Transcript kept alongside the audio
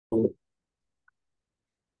try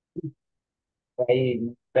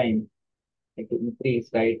next time, like to increase,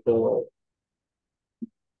 right? So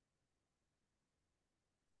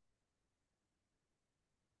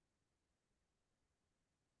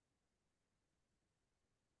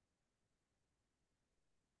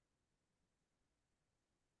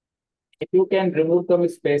if you can remove some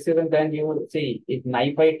spaces and then you will see if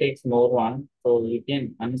NiFi takes more one, so you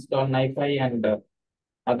can uninstall NiFi and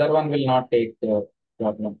other one will not take the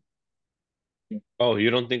problem. Oh,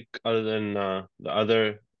 you don't think other than the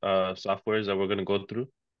other softwares that we're gonna go through,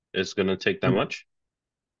 it's gonna take that much?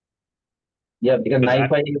 Yeah, because Because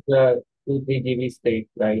NiFi is 2-3 GB state,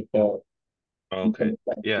 right? okay,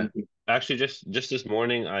 yeah. Actually, just this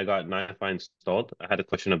morning I got NiFi installed. I had a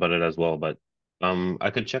question about it as well, but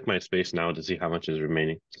I could check my space now to see how much is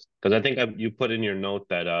remaining. Because I think you put in your note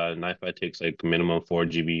that NiFi takes like minimum 4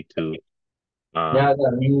 GB to Yeah, um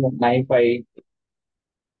the new NiFi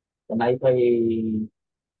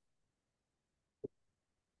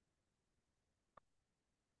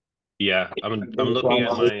yeah. I'm this looking one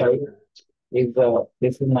at my NiFi is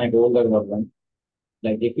this is my older version.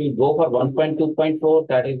 Like if you go for 1.2.4,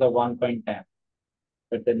 that is the 1.10.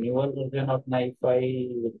 But the newer version of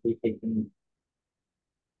NiFi will be taking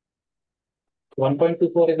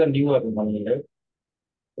 1.24 is a newer one, right?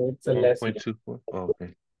 So it's a less. 1.24. Oh,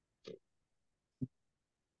 okay.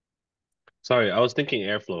 Sorry, I was thinking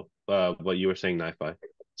Airflow, but you were saying NiFi.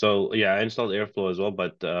 So yeah, I installed Airflow as well,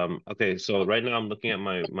 but okay, so right now I'm looking at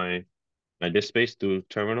my disk space through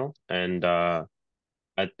terminal, and I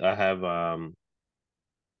have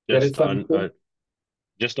There is just some on issue.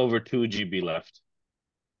 just over 2 GB left.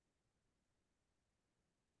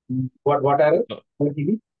 What are it? So 2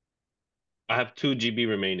 GB? I have 2 GB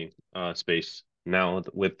remaining space now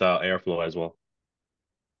with Airflow as well.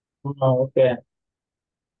 Oh, okay.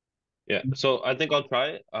 Yeah, so I think I'll try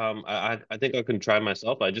it. I think I can try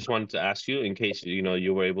myself. I just wanted to ask you in case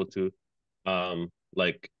you were able to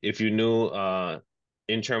like if you knew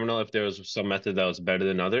in terminal if there was some method that was better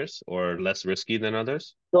than others or less risky than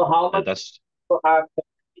others. So how much That's you have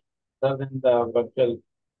in the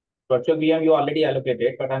virtual VM you already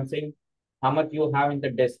allocated, but I'm saying how much you have in the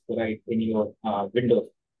disk, right, in your Windows?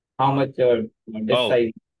 How much disk oh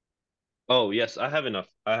size? oh yes, I have enough.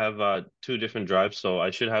 I have two different drives, so I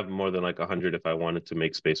should have more than like 100 if I wanted to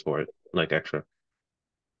make space for it, like extra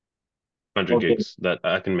 100 Okay. gigs that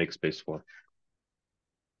I can make space for.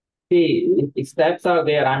 See, steps are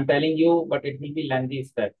there. I'm telling you, but it will be lengthy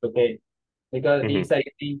steps, okay? Because Hmm. these are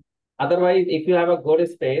easy. Otherwise, if you have a good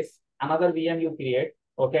space, another VM you create,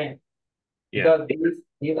 okay? Yeah, Because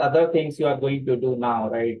these other things you are going to do now,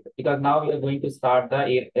 right? Because now we are going to start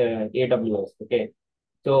the AWS, okay?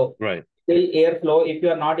 So right. still Airflow, if you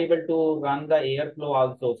are not able to run the Airflow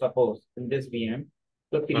also, suppose in this VM,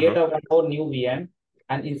 so create Uh-huh. a one more new VM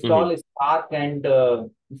and Hmm. install Spark and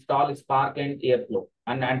Airflow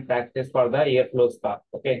and practice for the Airflow Spark.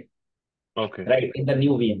 Okay, Okay. right in the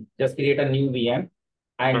new VM, just create a new VM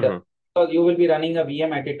and Uh-huh. so you will be running a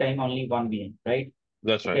VM at a time, only one VM, right?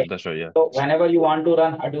 That's right. Okay. That's right. Yeah. So whenever you want to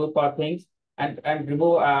run Hadoop or things and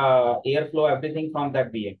remove Airflow, everything from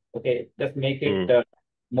that VM. Okay. Just make it Mm.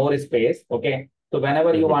 more space. Okay. So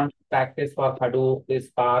whenever you Hmm. want to practice for Hadoop,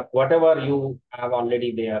 Spark, whatever you have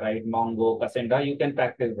already there, right? Mongo, Cassandra, you can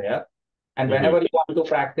practice there. And Hmm. whenever you want to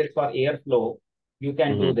practice for Airflow, you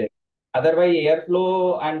can do Hmm. this. Otherwise,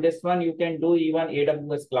 Airflow and this one, you can do even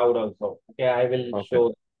AWS Cloud also. Okay. I will Okay.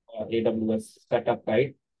 show AWS setup,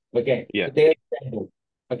 right? Okay. Yeah. So there you can do.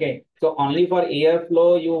 Okay, so only for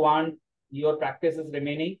Airflow you want your practices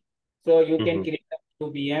remaining. So you can Hmm. create a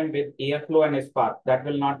new VM with Airflow and Spark. That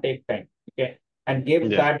will not take time. Okay, and give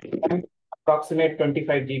Yeah. that approximate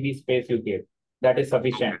 25 GB space you give. That is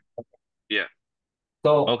sufficient. Yeah.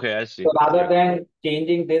 So, Okay, I so see. rather Yeah. than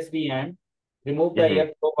changing this VM, remove the Hmm.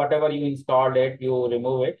 Airflow, whatever you installed it, you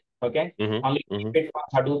remove it. Okay, Hmm. only keep Hmm. it for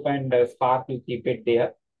Hadoop and Spark. You keep it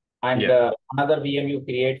there, and Yeah. another VM you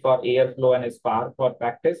create for Airflow and Spark for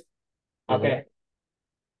practice. Hmm. Okay,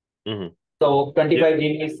 Hmm. so Yeah. 25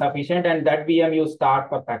 GB is sufficient, and that VM you start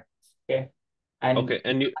for practice. Okay. And Okay.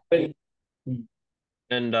 And you I will, hmm,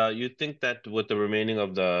 and you think that with the remaining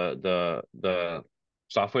of the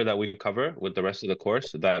software that we cover with the rest of the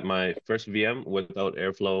course, that my first VM without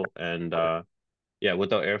Airflow and yeah,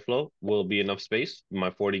 without Airflow will be enough space,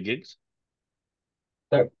 my 40 gigs?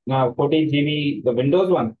 the 40 GB, the Windows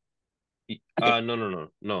one. No, no, no,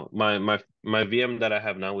 no. My VM that I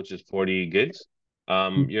have now, which is 40 gigs.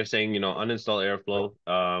 You're saying, uninstall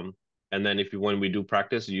Airflow. and then if you when we do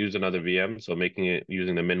practice, use another VM, so making it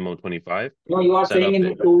using the minimum 25, No, you are set saying up in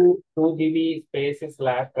the it. two GB space is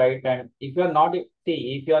left, right? And if you are not,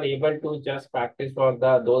 see, if you are able to just practice for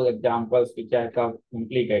the those examples which I have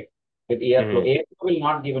completed with Airflow, Hmm. Airflow will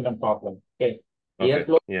not give it a problem. Okay, Okay.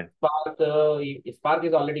 Airflow Yeah. Spark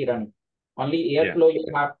is already running. Only Yeah. Airflow you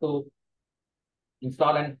have to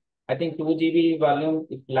install, and I think 2 GB volume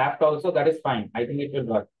if left also, that is fine. I think it will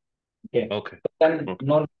work. Okay. Okay. Then Okay.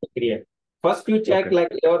 no need to create. First, you check Okay.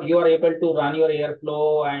 like you are able to run your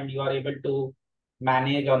Airflow and you are able to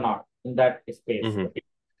manage or not in that space. Hmm. Okay.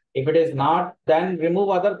 If it is not, then remove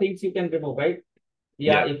other things you can remove, right?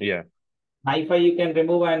 Yeah, Yeah. if Yeah. NiFi you can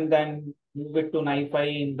remove and then move it to NiFi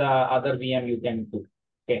in the other VM you can do.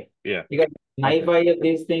 Okay. Yeah. Because Okay. NiFi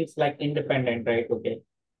these things like independent, right? Okay.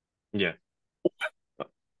 Yeah. But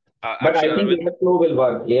Actually, I think Airflow will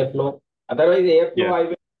work. Airflow. Otherwise, Airflow yeah. I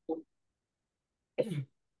will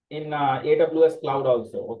in AWS cloud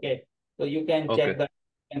also. Okay. So you can check Okay. the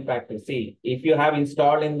in practice. See, if you have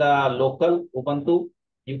installed in the local Ubuntu,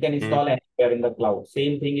 you can Hmm. install anywhere in the cloud.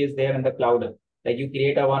 Same thing is there in the cloud. Like you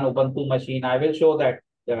create a one Ubuntu machine. I will show that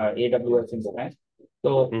AWS instance.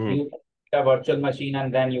 So Hmm. you a virtual machine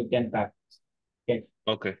and then you can practice. Okay.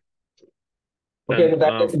 Okay. Okay. And So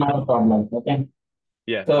that is not a problem. Okay.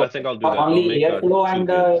 yeah, I So think I'll do that. I'll only make Airflow two and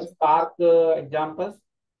VMs. Spark examples.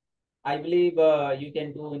 I believe you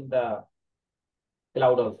can do in the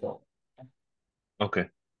cloud also. Okay.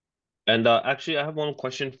 And actually, I have one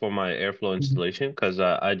question for my Airflow Mhm. installation because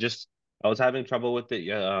I was having trouble with it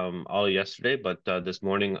all yesterday, but this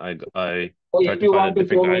morning I So if tried to you find a want to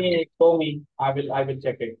different guide. show me, I will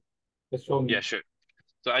check it. Just show Yeah, me. sure.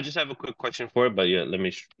 So I just have a quick question for it, but yeah, let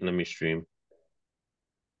me stream.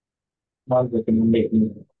 One second, make me.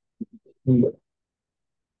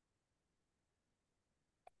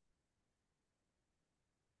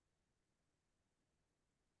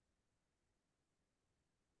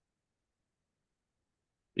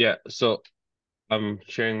 Yeah, so I'm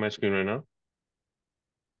sharing my screen right now.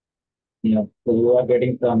 Yeah. So you are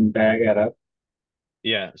getting some tag error.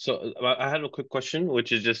 Yeah, so I had a quick question,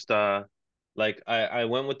 which is just like I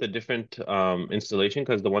went with a different installation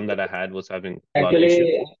because the one that I had was having a lot of issues.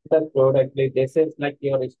 Actually, that's good. Actually, this is like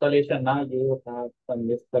your installation now. You have some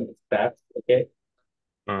steps, okay?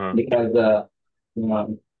 Uh-huh. Because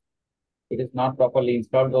um, it is not properly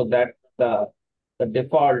installed, so that the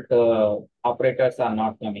default operators are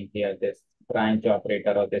not coming here. This branch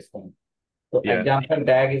operator or this one. So Yeah, example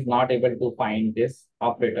tag is not able to find this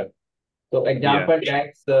operator. So yeah, example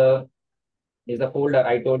tags is the folder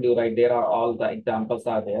I told you, right? There are all the examples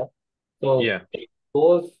are there. So yeah.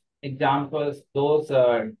 those examples, those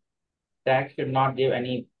tags should not give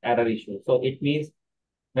any error issue. So it means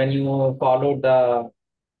when you follow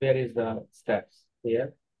where is the steps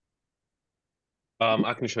here?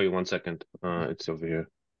 I can show you 1 second. It's over here.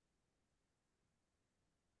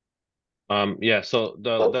 Yeah, so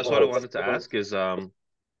that's what I wanted to ask is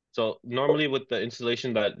so normally with the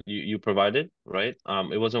installation that you provided, right?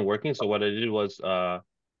 It wasn't working. So what I did was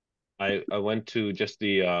I went to just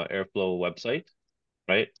the Airflow website,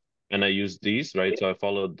 right? And I used these, right? So I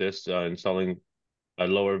followed this installing a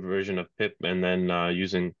lower version of pip and then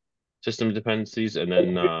using system dependencies and So then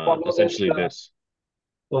you follow this. essentially this.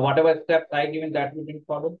 So whatever steps I given that you didn't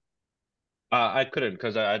follow. I couldn't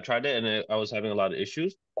because I tried it and I was having a lot of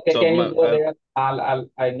issues. Okay, So can you my go there?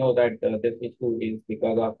 I know that this issue is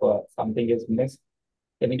because of something is missed.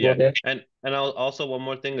 Can you go yeah, there? and also one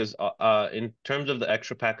more thing is in terms of the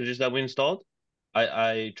extra packages that we installed,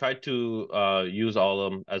 I tried to use all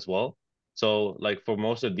of them as well. So like for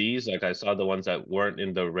most of these, like I saw the ones that weren't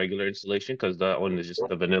in the regular installation because that one is just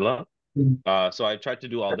the vanilla. Mhm. So I tried to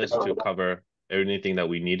do all this to cover anything that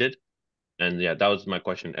we needed. And yeah, that was my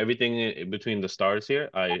question. Everything between the stars here,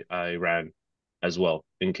 I ran as well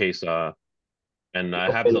in case and I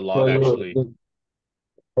have Okay, the so log actually.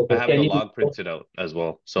 I okay, have can the you? log printed out as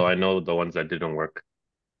well, so I know the ones that didn't work.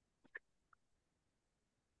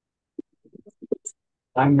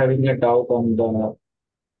 I'm having a doubt on the.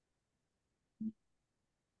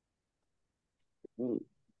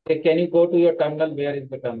 Okay, can you go to your terminal? Where is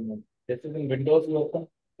the terminal? This is in Windows you open.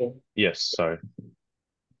 Okay. Yes, sorry.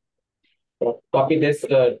 So copy this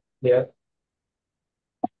here.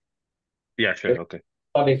 Yeah, sure. This Okay.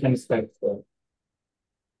 installation steps. Yeah.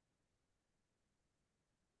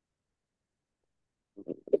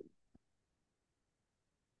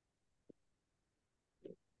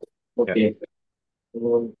 Okay.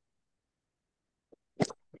 So,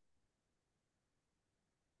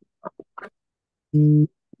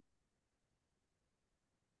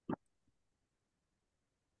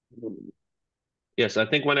 Yes, I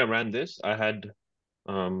think when I ran this, I had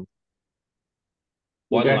um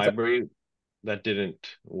You one get some library that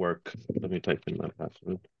didn't work. Let me type in my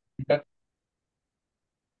password. data.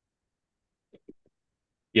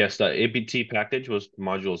 Yes, the apt package was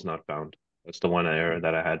modules not found. That's the one error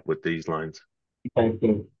that I had with these lines. Type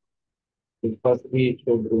in. First we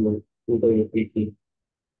should do the APT.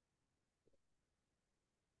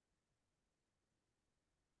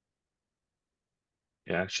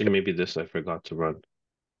 Yeah, actually, maybe this I forgot to run.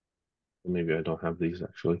 Maybe I don't have these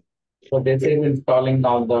actually. So this is installing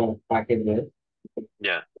all the packages.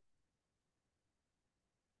 Yeah.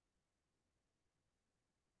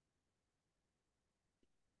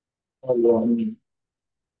 Along,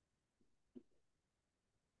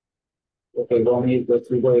 okay, long is the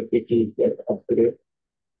pseudo APT get upgrade.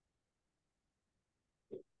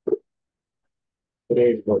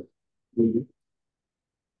 Great work. Mhm.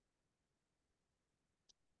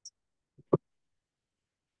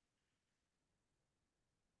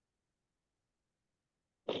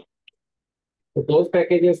 So those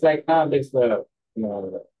packages like now this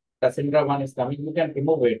Cassandra one is coming, you can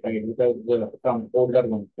remove it, right? Because from older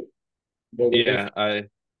ones. They just Yeah, uh,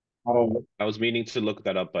 I was meaning to look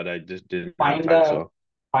that up, but I just didn't have find time. the So,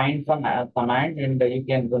 find some command and you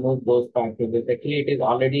can remove those packages. Actually, it is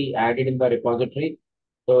already added in the repository,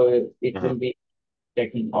 so it uh-huh. will be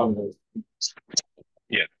checking all those.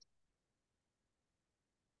 Yeah.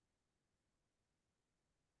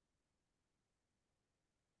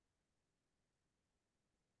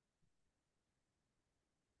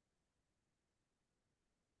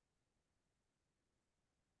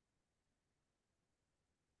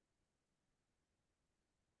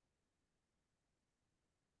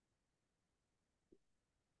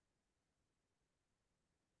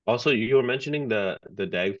 Also, you were mentioning the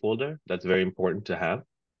DAG folder. That's very important to have.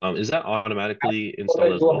 Is that automatically So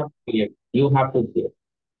installed as you well? have to create. You have to create.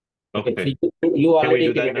 Okay, so Okay. you Can we already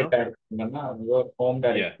do that created now? that your home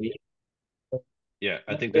Yeah. directory. Yeah.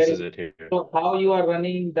 I think this There is is, it here. so how you are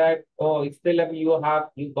running that? Oh, it's still you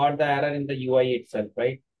got the error in the UI itself,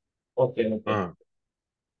 right? Okay, okay, Uh-huh.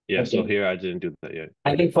 Yeah. So okay. here I didn't do that yet.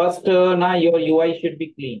 I think first now your UI should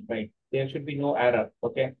be clean, right? There should be no error.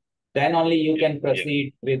 Okay, then only you Yeah. can Yeah.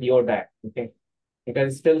 proceed with your DAC. Okay,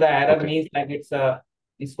 because still the error Okay. means like it's a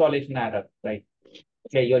installation error, right?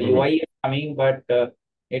 Okay, your Mm-hmm. UI is coming, but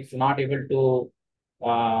it's not able to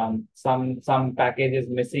some package is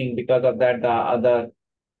missing because of that the other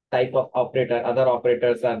type of operator, other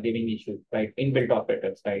operators are giving issues, right? Inbuilt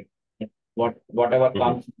operators, right? Whatever Mm-hmm.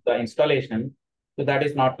 comes the installation, so that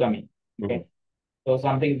is not coming. Mm-hmm. Okay. So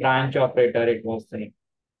something branch operator it was saying.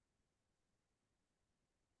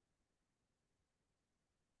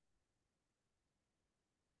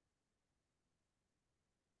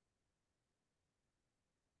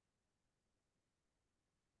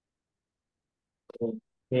 So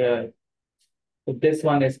here, so this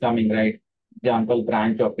one is coming, right? Example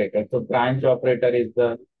branch operator. So branch operator is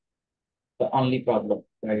the only problem,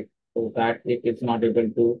 right? So that it is not able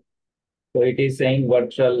to. So it is saying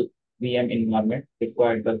virtual VM environment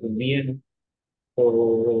required the VM.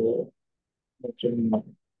 So virtual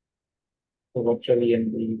environment. So virtual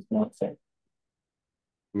VM is not set.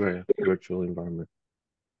 Right. Virtual environment.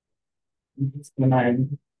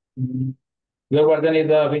 And your version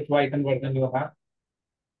is which Python version you have?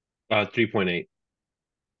 3.8.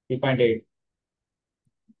 3.8.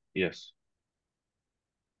 Yes.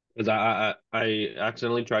 Because I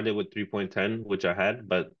accidentally tried it with 3.10, which I had,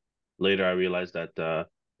 but later I realized that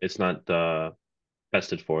it's not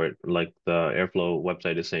tested for it. Like the Airflow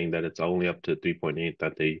website is saying that it's only up to 3.8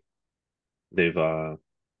 that they've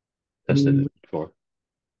tested Mm. it for.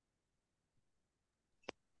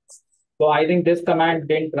 So I think this command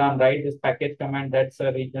didn't run, right? This package command, that's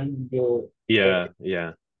a reason Yeah,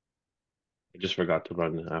 yeah. I just forgot to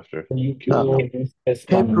run after you need queuing Uh, them up. to miss this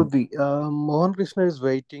Hey command. Prithvi, Mohan Krishna is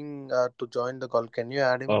waiting to join the call. Can you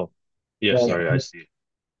add him? Oh, yeah, Yeah. sorry, I see.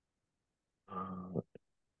 Uh,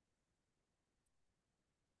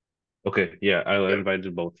 okay, yeah, I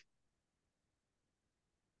invited both.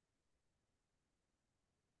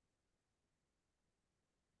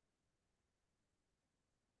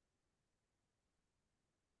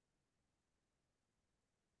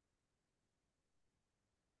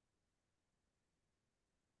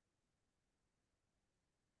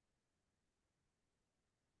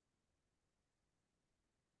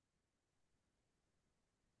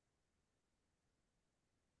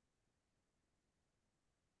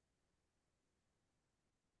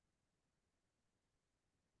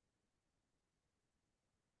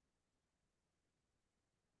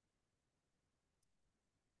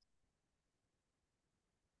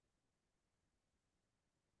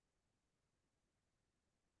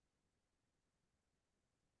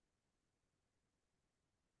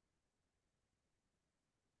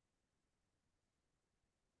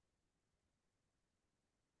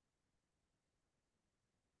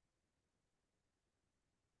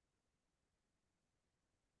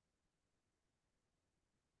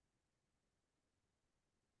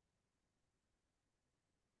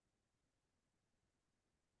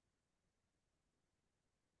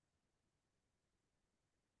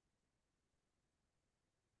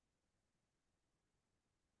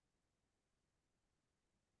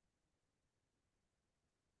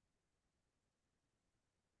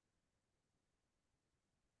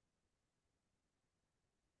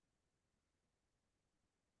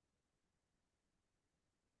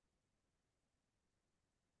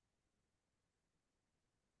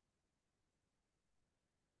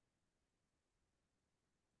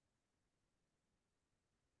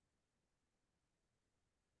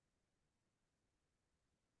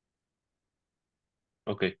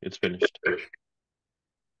 Okay, it's finished.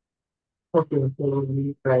 Okay, so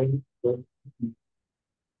we try. to-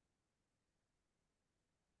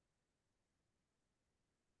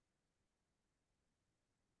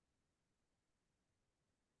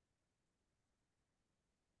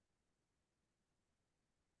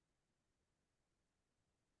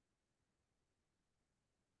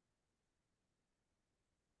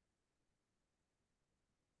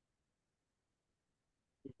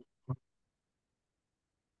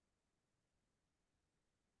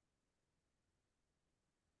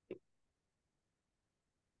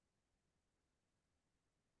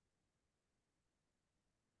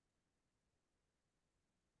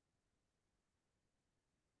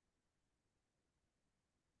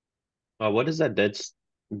 What is that dead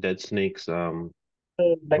snake's Like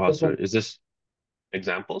a roster? Is this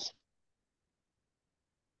examples?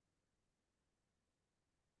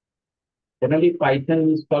 generally Python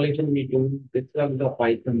installation we do. This is the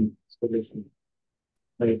Python installation.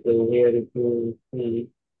 Right, so here if you see,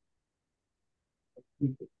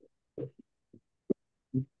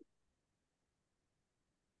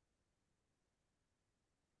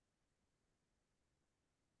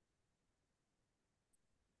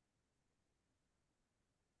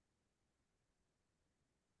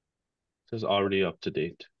 This is already up to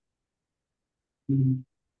date. mm,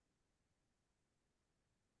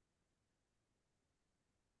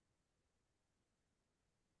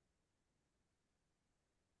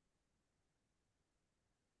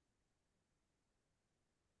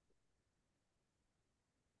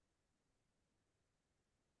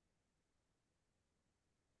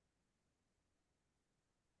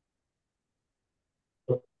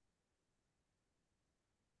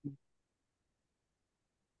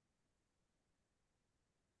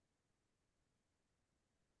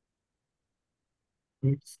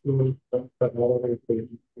 so it's another way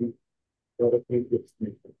to directly this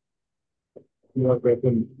snake. You are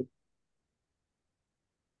getting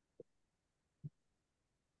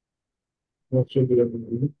what should be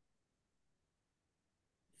available.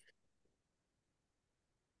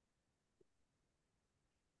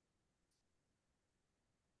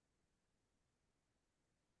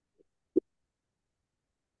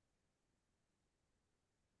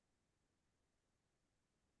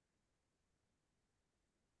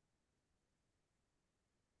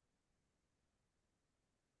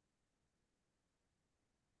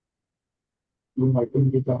 You might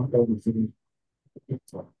be down to the city.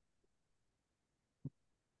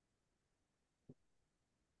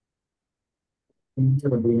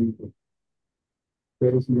 Instead of doing it,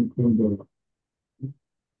 there is nothing there.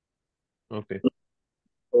 Okay.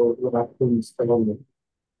 So you have to install it.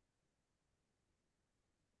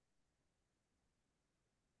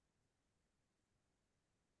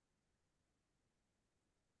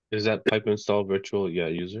 Is that pipe install virtual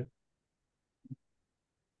user?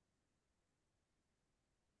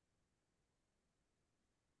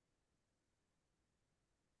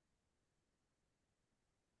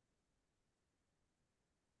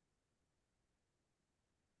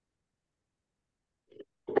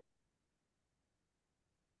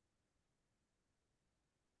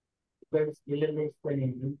 There's clearly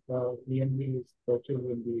explaining VNV is virtual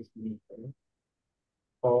VNV is me, right?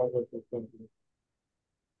 Power versus company.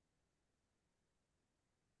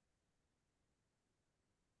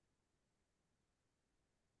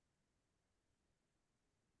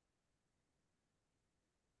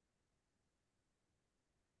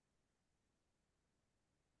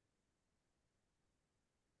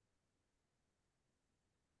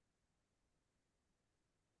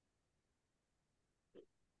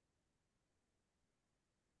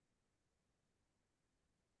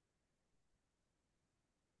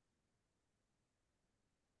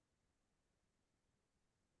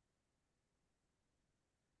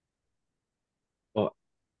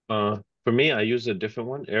 Oh, for me, I use a different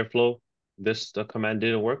one, Airflow. The command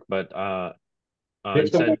didn't work, but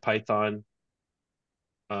Which company? instead Python.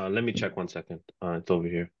 Let me check 1 second. It's over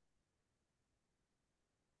here.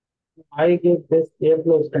 I give this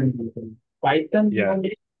Airflow standard. Python Yeah.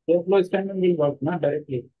 only Airflow standard will work, not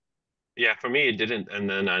directly. Yeah, for me it didn't, and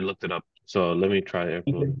then I looked it up. So let me try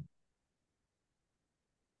Airflow Okay. then.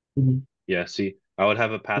 Mhm. Yeah, see, I would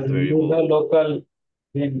have a So path you do the variable. local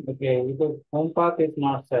then okay, because home path is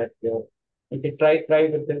not set here. Okay, try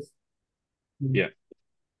with this. Mhm. Yeah.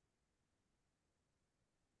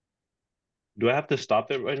 Do I have to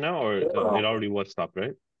stop it right now, or it already was stopped,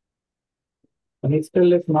 right? And it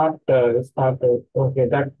still is not started. Okay,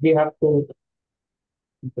 that we have to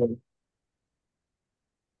okay.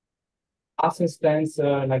 Assistance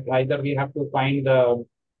like either we have to find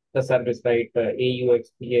the service right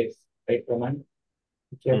AUXPS right command.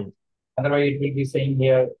 Okay. Otherwise, it will be saying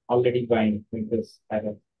here already bind with this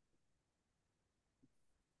error.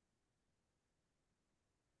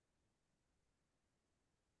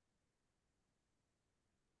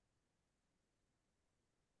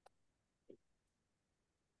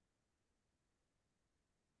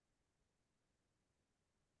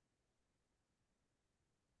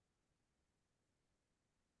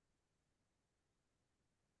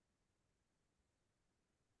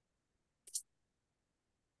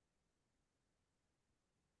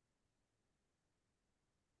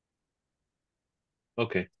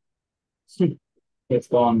 Okay. It's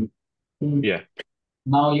gone. Yeah.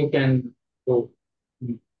 Now you can go.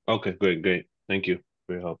 Okay, great. Thank you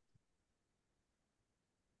for your help.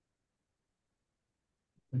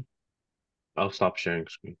 I'll stop sharing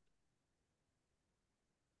screen.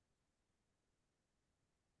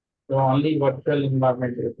 So only virtual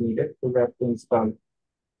environment is needed to have to install.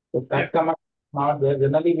 So Yeah. that command is not there.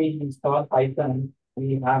 Generally, we install Python.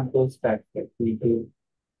 We have those steps that we do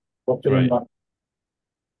virtual Right. environment.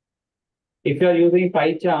 If you are using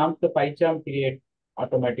PyCharm, the PyCharm create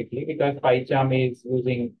automatically because PyCharm is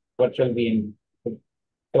using virtual VM.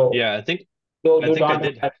 So Yeah, I think you I don't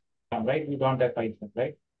did. have PyCharm, right? You don't have PyCharm,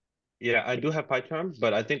 right? Yeah, I do have PyCharm,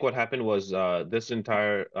 but I think what happened was this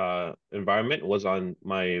entire environment was on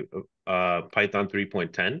my Python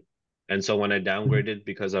 3.10. And so when I downgraded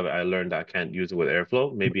because of I learned I can't use it with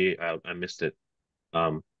Airflow, maybe I missed it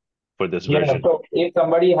um for this Yeah. version. So if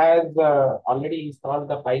somebody has already installed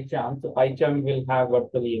the PyCharm, so PyCharm will have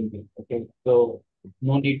virtual EMP. Okay. So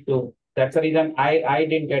no need to. That's the reason I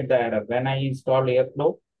didn't get the error when I installed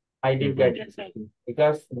Airflow. I didn't Hmm. get it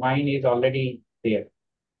because mine is already there.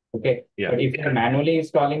 Okay. Yeah. But if you're manually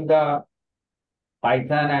installing the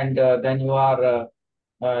Python and then you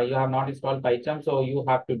have not installed PyCharm, so you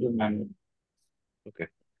have to do manually. Okay.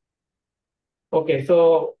 Okay,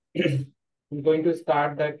 so we're going to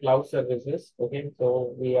start the cloud services. Okay,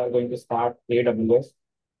 so we are going to start AWS.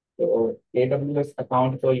 So AWS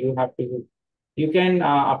account, so you can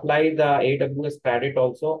apply the AWS credit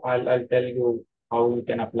also. I'll tell you how you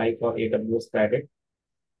can apply for AWS credit.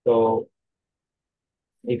 So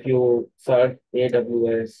if you search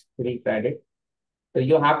AWS free credit, so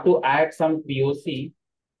you have to add some POC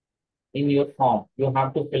in your form. You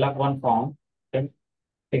have to fill up one form. Okay?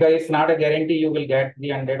 Because it's not a guarantee you will get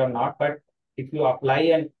the 100 or not, but if you apply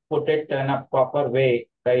and put it in a proper way,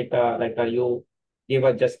 right, you give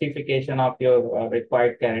a justification of your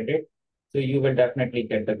required candidate, so you will definitely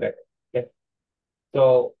get the credit. Okay?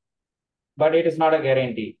 So, but it is not a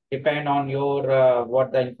guarantee. Depend on your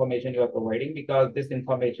what the information you are providing, because this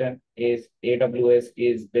information is AWS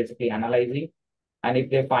is basically analyzing, and if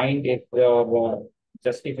they find if your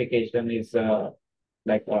justification is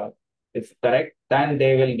like is correct, then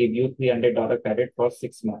they will give you $300 credit for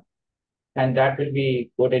 6 months, and that will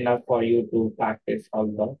be good enough for you to practice all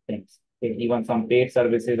the things. Okay, even some paid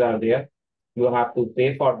services are there. You have to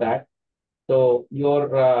pay for that, so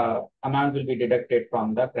your amount will be deducted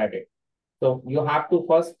from the credit. So you have to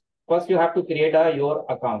first you have to create your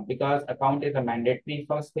account, because account is a mandatory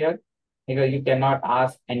first here, because you cannot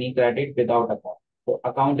ask any credit without account. So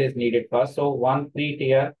account is needed first. So one free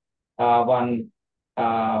tier, one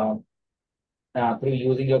uh, through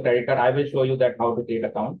using your credit card. I will show you that how to create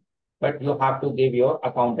account, but you have to give your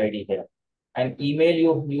account ID here. And email,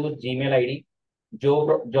 you use Gmail ID.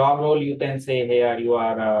 Job role, you can say here you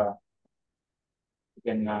are you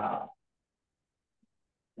can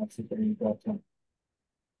what's it called?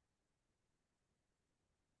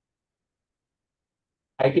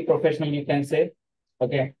 IT professional, you can say,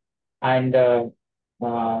 okay, and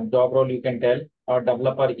job role you can tell, or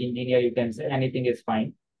developer engineer you can say, anything is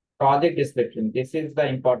fine. Project description, this is the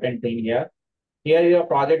important thing here. Here your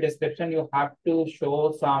project description, you have to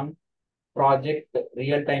show some project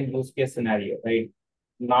real-time use case scenario, right?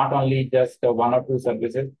 Not only just one or two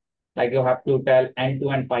services, like you have to tell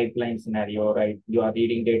end-to-end pipeline scenario, right? You are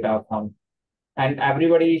reading data from, and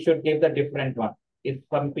everybody should give the different one. If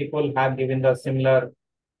some people have given the similar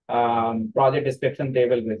project description, they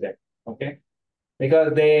will reject. Okay,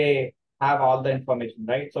 because they have all the information,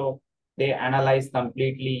 right? So they analyze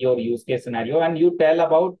completely your use case scenario, and you tell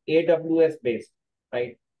about AWS based,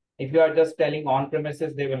 right? If you are just telling on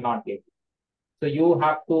premises, they will not give. So you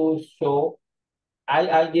have to show.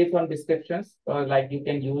 I'll give some descriptions, like you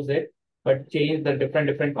can use it, but change the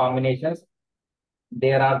different combinations.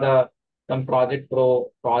 There are the some project pro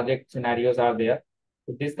project scenarios are there.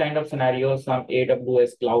 So this kind of scenarios, some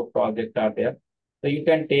AWS cloud project are there. So you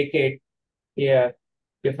can take it here,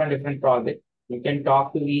 different projects. You can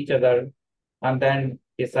talk to each other and then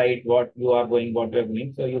decide what you are going, what you are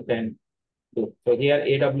doing. So you can do. So here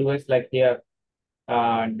AWS, like here,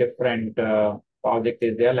 different project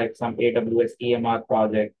is there, like some AWS EMR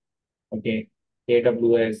project, okay,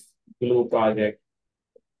 AWS Glue project.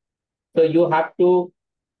 So you have to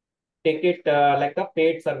take it like a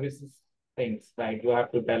paid services things, right? You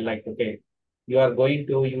have to tell like, okay, you are going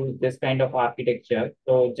to use this kind of architecture.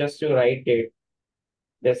 So just to write it,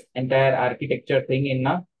 this entire architecture thing in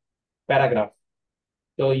a paragraph.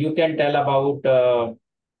 So you can tell about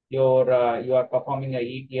you are performing a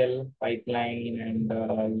ETL pipeline and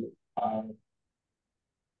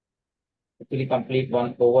actually complete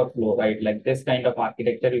one overflow, right? Like this kind of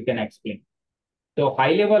architecture you can explain. So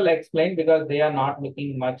high level explain because they are not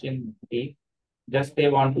looking much in deep. Just they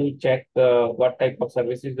want to check what type of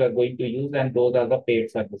services you are going to use, and those are the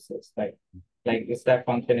paid services, right? Like stack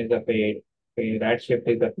function is a paid Redshift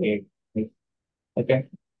is a paid. Right? Okay.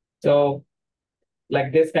 So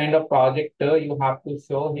like this kind of project you have to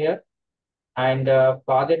show here. And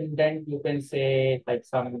project intent, you can say like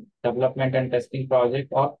some development and testing project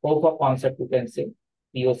or proof of concept, you can say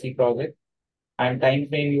POC project. And time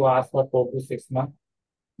frame, you ask for 4 to 6 months.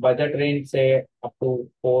 Budget range, say up to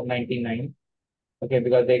 499. Okay,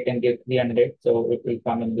 because they can give 300, so it will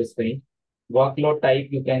come in this range. Workload type,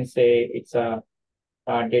 you can say it's a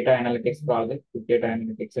data analytics project with data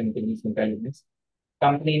analytics and business intelligence.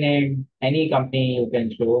 Company name, any company you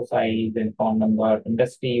can show, size and phone number.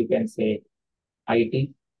 Industry, you can say IT,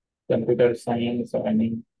 computer science, or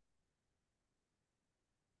any.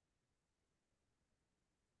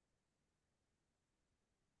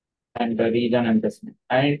 And the region and business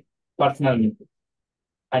and personal info.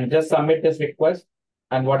 And just submit this request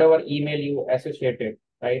and whatever email you associated,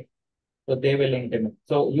 right? So they will intimate.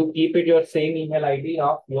 So you keep it your same email ID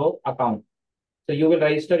of your account. So you will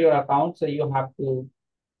register your account. So you have to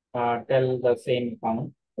tell the same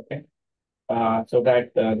account, okay? So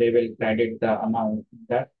that they will credit the amount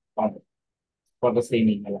that account for the same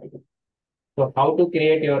email ID. So how to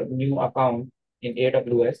create your new account in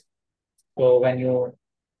AWS? So when you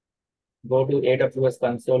go to AWS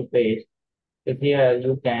console page, if here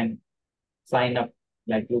you can sign up,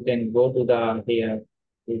 like you can go to the here,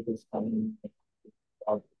 it is coming.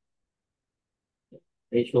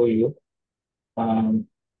 I show you.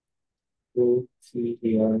 To see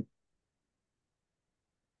here.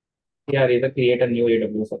 Here is a create a new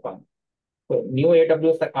AWS account. So new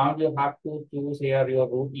AWS account, you have to choose here your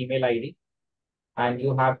root email ID and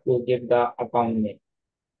you have to give the account name.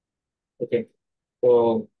 Okay.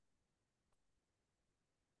 So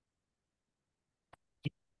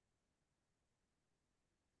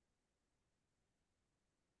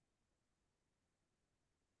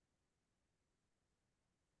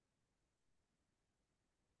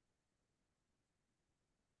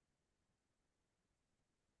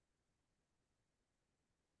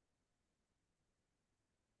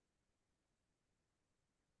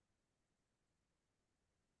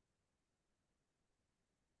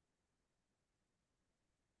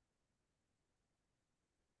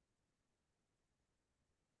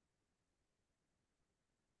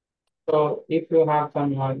so if you have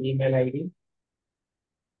some email ID,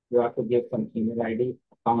 you have to give some email ID,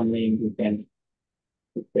 account name you can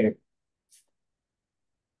say.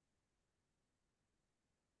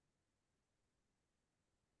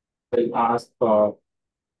 Will ask for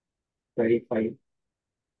verify.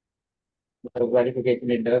 So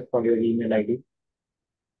verification it does for your email ID.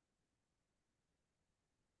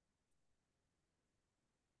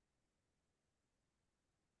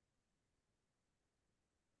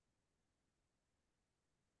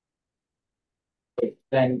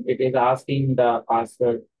 Then it is asking the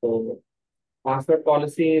password. So password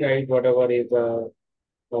policy, right? Whatever is the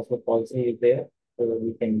password policy is there. So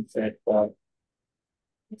we can set password.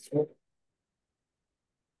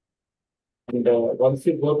 And once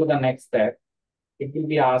you go to the next step, it will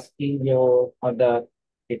be asking your other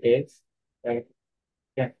details, right?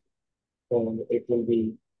 Yeah. So it will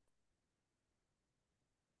be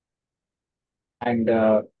and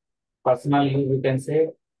personal use, you can say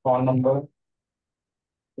phone number.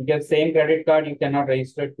 You get same credit card, you cannot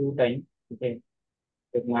register 2 times. Okay.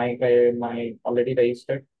 With my already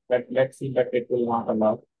registered, but let's see, but it will not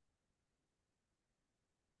allow.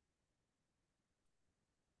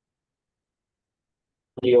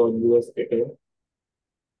 Your US detail.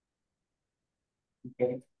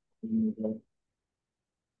 Okay. And,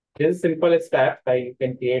 this is simple step. You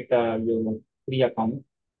can create your free account.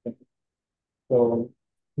 So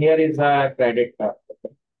here is a credit card.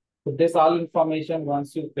 Okay. So this all information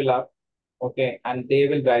once you fill up, okay, and they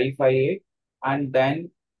will verify it, and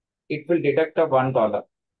then it will deduct a $1.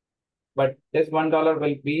 But this $1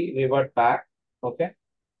 will be revert back, okay,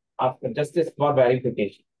 after just this for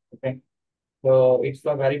verification. Okay. So it's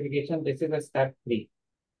for verification. This is a step 3.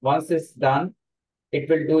 Once it's done, it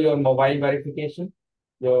will do your mobile verification,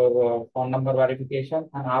 your phone number verification,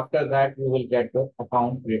 and after that you will get your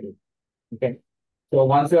account ready. Okay. So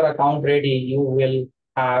once your account ready, you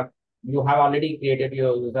have already created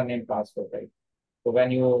your username password, right? So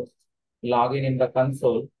when you log in the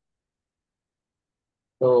console,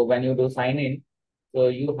 so when you do sign in, so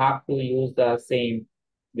you have to use the same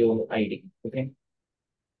your ID. Okay.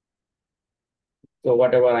 So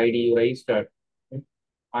whatever ID you registered, okay,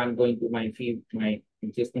 I'm going to my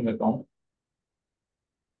existing account.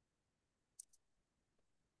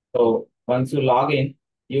 So once you log in,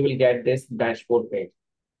 you will get this dashboard page.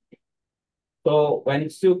 So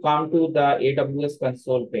once you come to the AWS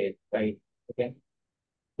console page, right? Okay.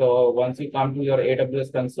 So once you come to your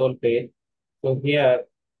AWS console page, so here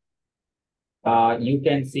you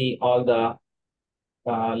can see all the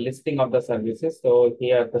listing of the services. So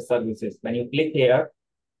here the services. When you click here,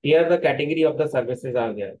 here the category of the services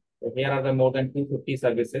are there. So here are the more than 250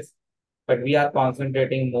 services, but we are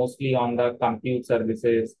concentrating mostly on the compute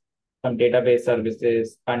services, some database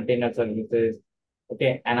services, container services,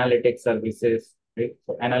 okay, analytics services. Right?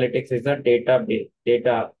 So analytics is a data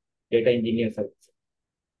engineer service,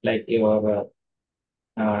 like your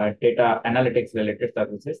data analytics related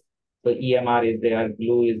services. So EMR is there,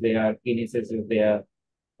 Glue is there, Kinesis is there.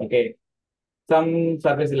 Okay, some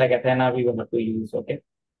services like Athena we will have to use. Okay,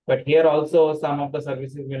 but here also some of the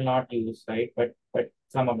services will not use, right? But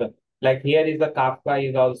some of the, like here is the Kafka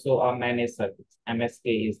is also a managed service.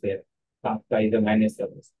 MSK is there. Kafka is a managed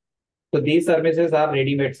service. So these services are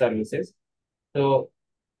ready-made services. So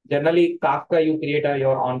generally Kafka you create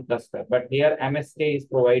your own cluster, but here MSK is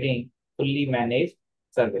providing fully managed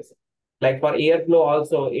service. Like for Airflow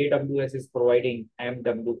also AWS is providing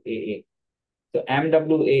MWAA. So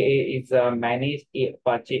MWAA is a managed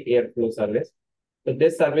Apache Airflow service. So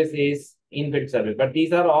this service is inbuilt service, but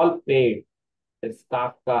these are all paid. It's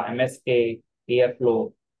Kafka, MSK,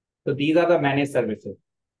 Airflow. So these are the managed services.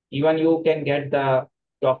 Even you can get the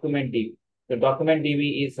document DB. The document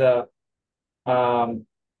DB is as a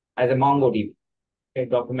MongoDB, okay,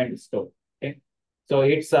 document store. Okay, so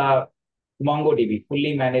it's a MongoDB,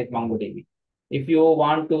 fully managed MongoDB. If you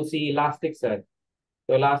want to see Elasticsearch,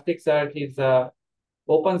 so Elasticsearch is a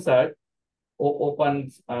open search,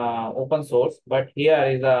 open source, but here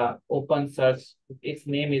is a open search. Its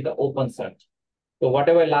name is the open search. So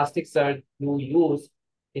whatever Elasticsearch you use,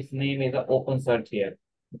 its name is the open search here.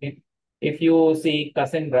 Okay. If you see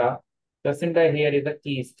Cassandra here is a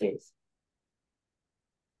key space.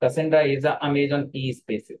 Cassandra is a Amazon key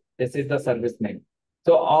spaces. This is the service name.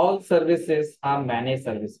 So all services are managed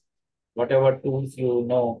services. Whatever tools you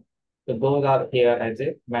know, so those are here as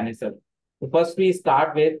a managed service. So first we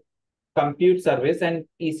start with compute service and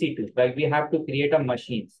EC2. Like we have to create a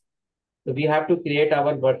machines. So we have to create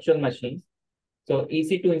our virtual machines. So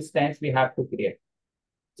EC2 instance we have to create.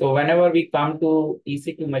 So whenever we come to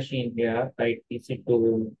EC2 machine here, right,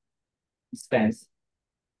 EC2 instance,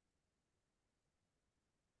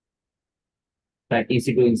 like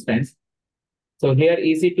EC2 instance. So here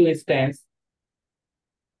EC2 instance,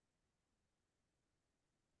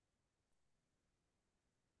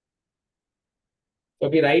 so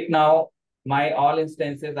we right now my all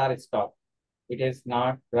instances are stopped. It is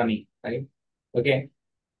not running, right? Okay.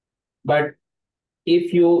 But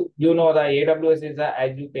if you know the AWS is a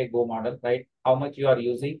as you pay go model, right? How much you are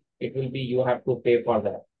using, it will be you have to pay for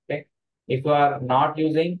that. Okay. If you are not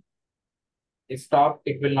using, stop,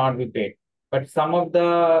 it will not be paid. But some of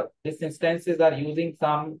these instances are using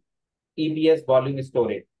some EBS volume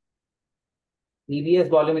storage. EBS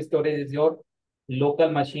volume storage is your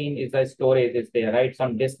local machine is a storage is there, right?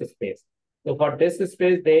 Some disk space. So for disk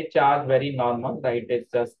space, they charge very normal, right?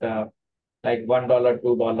 It's just like $1,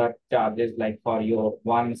 $2 charges like for your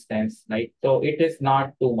one instance, right? So it is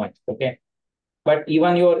not too much, okay? But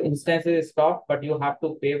even your instance is stopped, but you have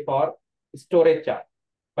to pay for storage charge.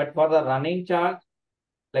 But for the running charge,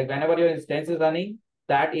 like whenever your instance is running,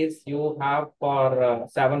 that is you have for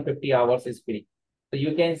 750 hours is free. So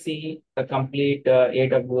you can see the complete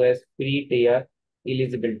AWS free tier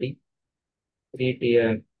eligibility, free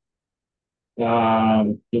tier.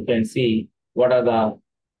 You can see what are the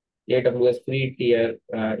AWS free tier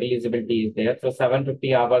eligibility is there. So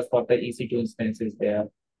 750 hours for the EC2 instance is there.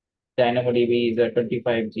 DynamoDB is a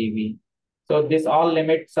 25 GB. So this all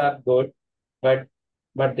limits are good, but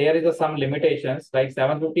there is some limitations. Like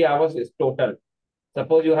 750 hours is total.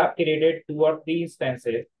 Suppose you have created 2 or 3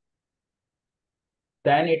 instances,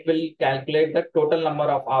 then it will calculate the total number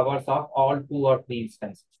of hours of all 2 or 3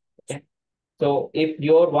 instances. Okay. So if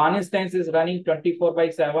your one instance is running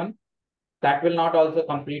 24/7, that will not also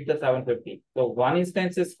complete the 750. So one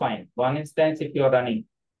instance is fine. One instance if you are running.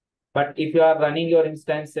 But if you are running your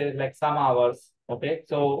instances like some hours, okay,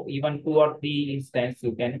 so even 2 or 3 instances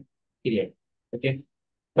you can create. Okay.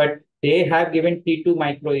 But they have given T2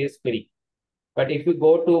 micro is free. But if you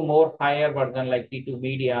go to more higher version like T2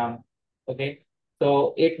 medium, okay,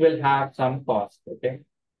 so it will have some cost. Okay.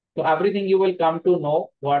 So everything you will come to know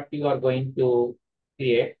what you are going to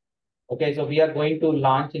create. Okay, so we are going to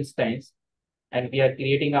launch instance and we are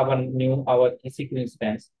creating our ec2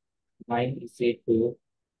 instance. My ec2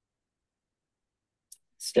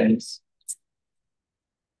 instance.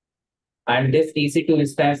 And this ec2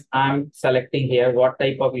 instance, I'm selecting here what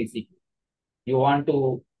type of ec2. You want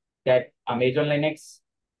to get Amazon Linux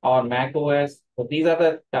or Mac OS. So these are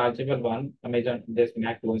the chargeable one, Amazon, this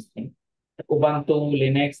Mac OS thing. Ubuntu,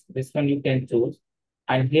 Linux, this one you can choose.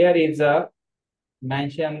 And here is a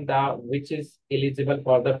mention the which is eligible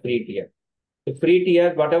for the free tier. The free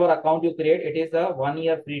tier, whatever account you create, it is a 1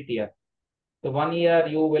 year free tier. So 1 year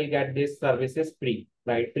you will get this services free,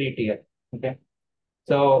 right? Free tier. Okay.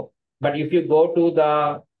 So, but if you go to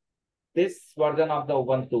the this version of the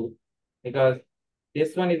Ubuntu, because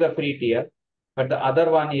this one is a free tier, but the other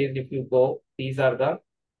one is if you go, these are the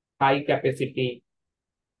high capacity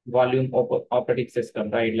volume operating system,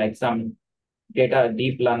 right? Like some data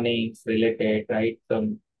deep learnings related, right?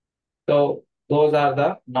 So those are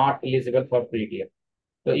the not eligible for free tier.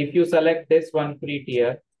 So if you select this one free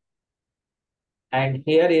tier, and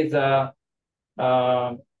here is a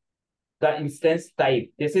the instance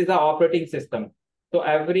type. This is the operating system. So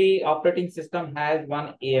every operating system has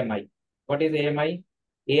one AMI. What is AMI?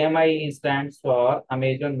 AMI stands for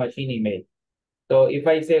Amazon Machine Image. So if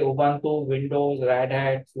I say Ubuntu, Windows, Red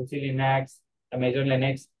Hat, SUSE Linux, Amazon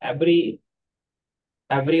Linux, every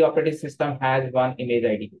operating system has one image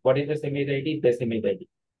ID. What is this image ID? This image ID.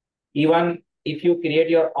 Even if you create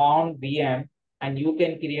your own VM and you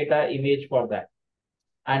can create an image for that.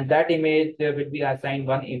 And that image will be assigned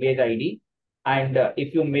one image ID. And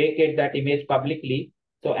if you make it that image publicly,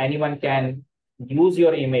 so anyone can use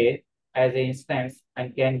your image as an instance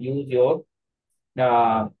and can use your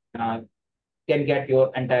uh, uh, can get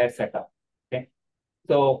your entire setup. Okay,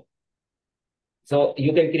 so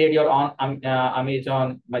you can create your own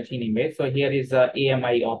Amazon machine image. So here is a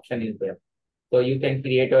AMI option is there. So you can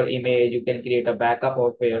create your image, you can create a backup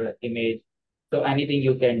of your image. So anything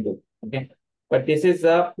you can do. Okay. But this is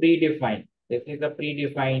a predefined. This is a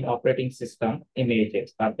predefined operating system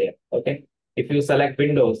images are there. Okay. If you select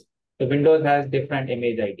Windows, so Windows has different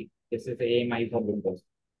image ID. This is the AMI for Windows.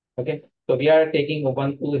 Okay. So we are taking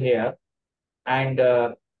Ubuntu here, and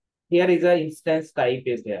here is a instance type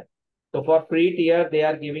is there. So for free tier, they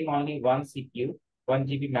are giving only one CPU, 1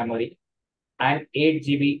 GB memory, and 8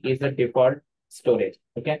 GB is the default storage.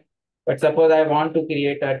 Okay. But suppose I want to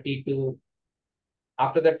create a T2,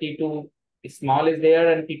 after the T2 small is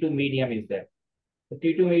there and T2 medium is there. The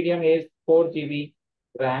T2 medium is 4 GB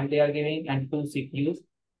RAM they are giving and 2 CPUs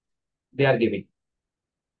they are giving.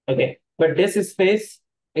 Okay. But this space,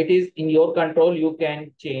 it is in your control. You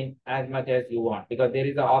can change as much as you want because there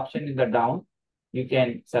is an option in the down. You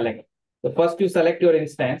can select. So first you select your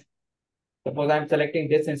instance. Suppose I'm selecting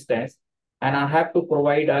this instance and I have to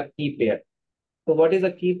provide a key pair. So what is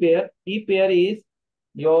a key pair? Key pair is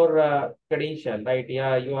your credential, right?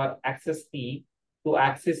 Yeah, your access key to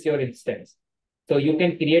access your instance. So you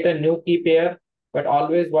can create a new key pair, but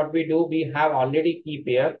always what we do, we have already key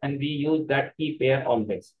pair and we use that key pair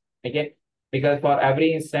always. Okay. Because for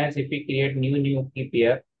every instance, if we create new key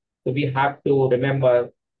pair, so we have to remember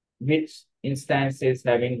which instance is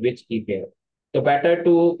having which key pair. So better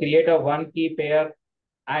to create a one key pair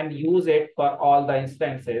and use it for all the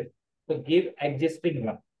instances. So give existing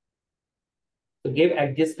one. So give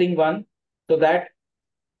existing one so that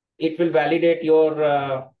it will validate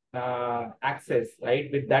your access, right,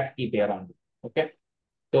 with that key pair only. Okay.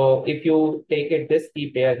 So if you take it this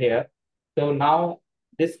key pair here, so now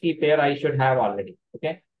this key pair I should have already.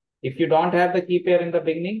 Okay. If you don't have the key pair in the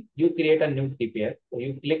beginning, you create a new key pair. So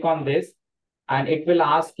you click on this and it will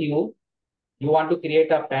ask you, you want to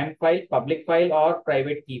create a PEM file, public file or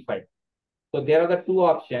private key file. So there are the two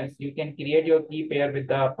options. You can create your key pair with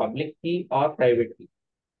the public key or private key.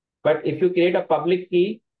 But if you create a public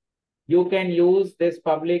key, you can use this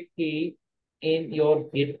public key in your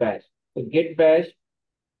Git bash. So Git bash,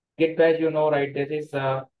 you know, right? This is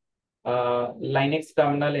Linux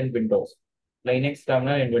terminal in Windows. Linux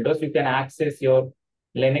terminal in Windows. You can access your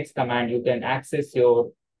Linux command. You can access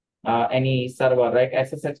your any server, right?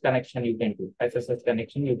 SSH connection you can do. SSH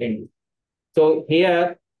connection you can do. So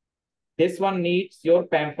here, this one needs your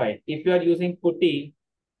PAM file. If you are using putty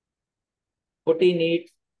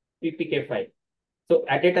needs PPK file. So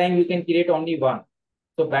at a time you can create only one.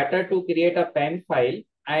 So better to create a PAM file,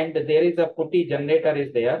 and there is a putty generator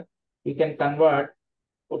is there. You can convert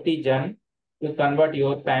putty gen to convert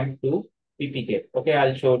your PAM to PPK. Okay,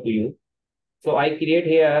 I'll show to you. So I create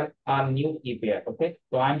here a new key pair. Okay,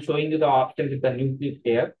 so I'm showing you the option with the new key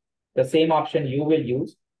pair. The same option you will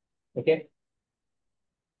use. Okay.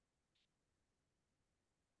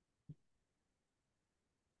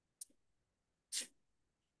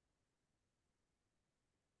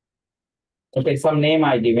 Okay, some name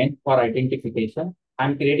I given for identification.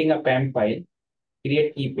 I'm creating a PAM file,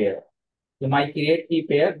 create key pair. So my key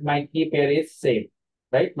pair is saved,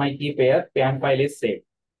 right? My key pair PAM file is saved.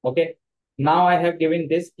 Okay. Now I have given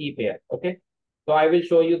this key pair. Okay. So I will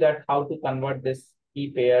show you that how to convert this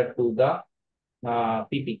key pair to the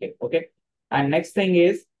PPK. Okay. And next thing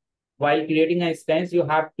is, while creating an instance, you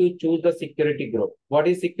have to choose the security group. What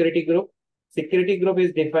is security group? Security group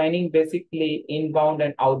is defining basically inbound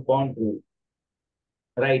and outbound rule,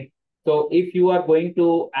 right? So if you are going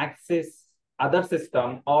to access other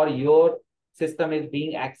system, or your system is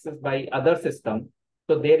being accessed by other system,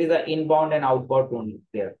 so there is an inbound and outbound rule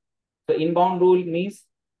there. So inbound rule means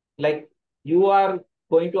like you are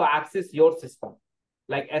going to access your system.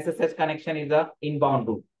 Like SSH connection is a inbound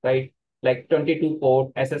rule, right? Like 22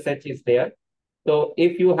 port SSH is there. So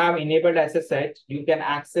if you have enabled SSH, you can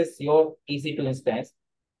access your EC2 instance.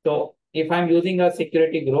 So if I'm using a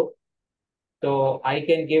security group, so I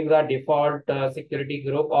can give the default security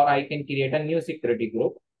group, or I can create a new security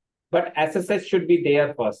group. But SSH should be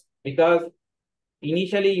there first, because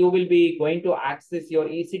initially you will be going to access your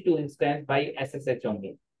EC2 instance by SSH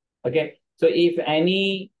only. Okay. So if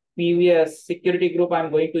any previous security group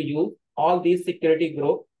I'm going to use, all these security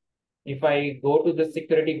group, if I go to the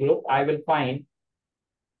security group, I will find,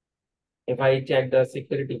 if I check the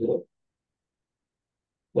security group,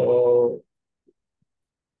 so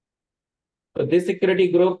so this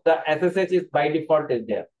security group, the SSH is by default is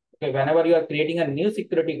there. Okay, whenever you are creating a new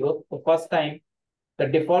security group, the first time the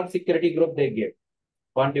default security group they give.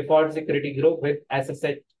 One default security group with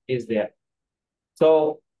SSH is there.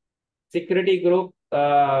 So security group,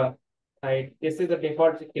 right? This is the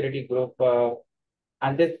default security group,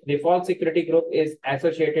 and this default security group is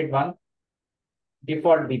associated one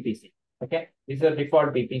default BPC. Okay, this is a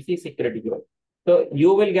default BPC security group. So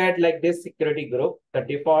you will get like this security group, the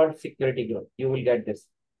default security group. You will get this,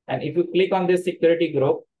 and if you click on this security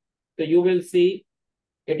group, so you will see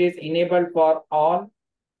it is enabled for all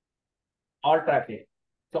traffic.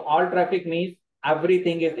 So all traffic means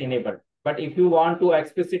everything is enabled. But if you want to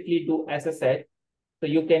explicitly do SSH, so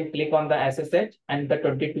you can click on the SSH and the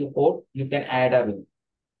 22 port, you can add a rule.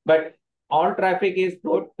 But all traffic is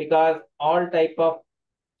good, because all type of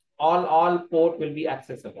all port will be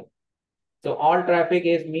accessible. So all traffic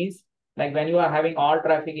is means, like when you are having all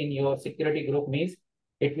traffic in your security group means,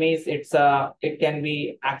 it means it can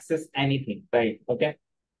be access anything, right? Okay.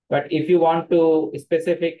 But if you want to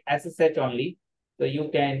specific SSH only, so you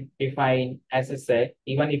can define SSH.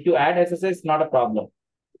 Even if you add SSH, not a problem.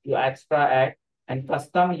 You extra add, and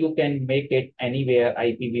custom, you can make it anywhere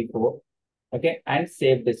IPv4. Okay, and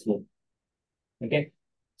save this rule. Okay.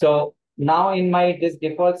 So now in my this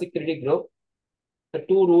default security group, the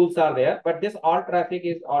two rules are there, but this all traffic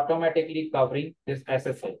is automatically covering this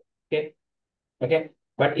SSH. Okay. Okay.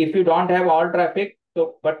 But if you don't have all traffic,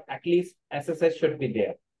 so but at least SSH should be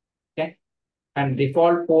there. Okay. And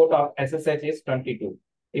default port of SSH is 22.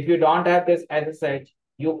 If you don't have this SSH,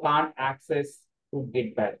 you can't access to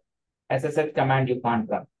GitBash. SSH command you can't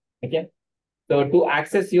run. Okay. So to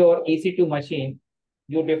access your EC2 machine,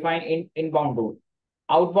 you define inbound rule.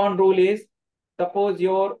 Outbound rule is, suppose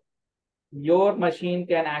your machine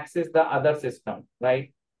can access the other system,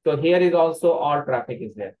 right? So here is also all traffic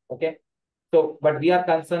is there. Okay. So, but we are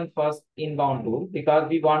concerned first inbound rule, because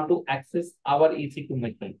we want to access our EC2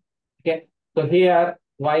 machine. Okay. So here,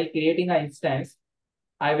 while creating an instance,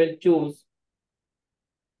 I will choose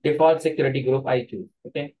default security group I choose.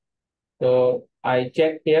 Okay. So I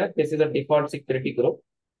checked here, this is a default security group.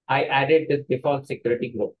 I added this default security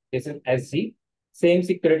group. This is SG, same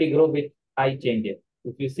security group which I changed it.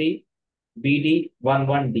 If you see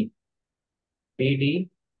BD11D, BD.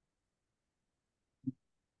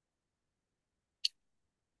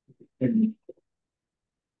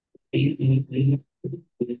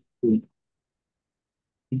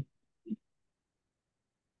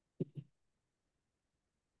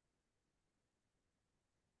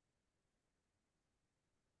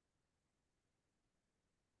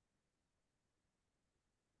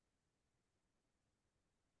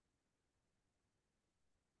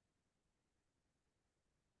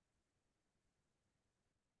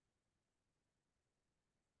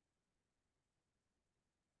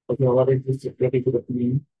 Okay, what is the security group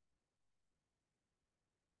mean?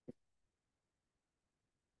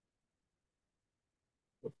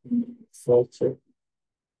 Search it.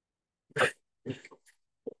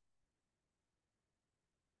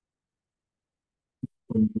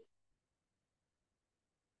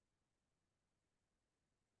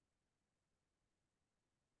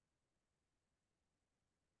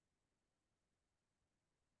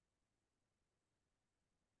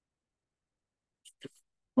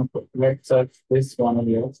 Okay, let's search this one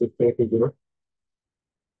here, security group.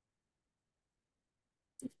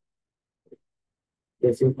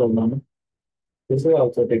 This is the one. This is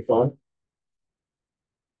also default.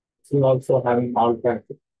 This is also having all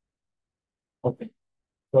traffic. Okay,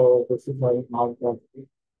 so this is having all traffic.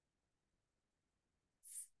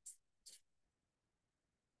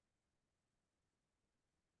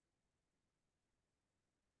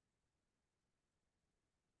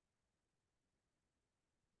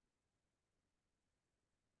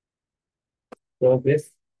 So this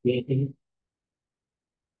VD,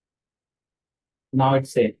 now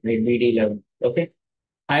it's safe, right? VD11. Okay.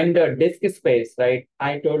 And disk space, right?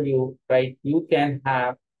 I told you, right? You can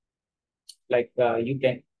have like you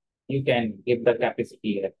can give the capacity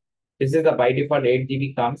here. This is the by default 8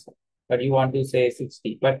 GB comes, but you want to say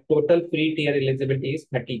 60. But total free tier eligibility is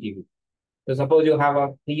 30 GB. So suppose you have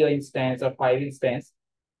a 3 instance or 5 instance,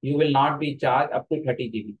 you will not be charged up to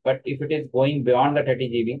 30 GB. But if it is going beyond the 30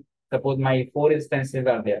 GB, suppose my 4 instances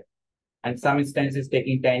are there, and some instance is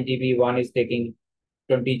taking 10 GB, one is taking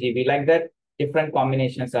 20 GB, like that, different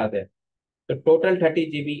combinations are there. So total 30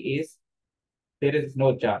 GB is there is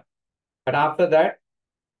no charge. But after that,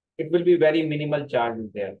 it will be very minimal charges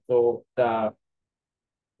there. So the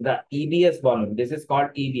EBS volume, this is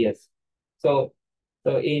called EBS. So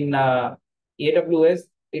in AWS,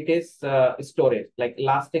 it is storage, like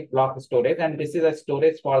elastic block storage, and this is a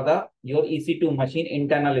storage for the your EC2 machine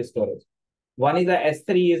internal storage. One is a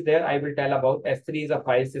S3 is there. I will tell about S3 is a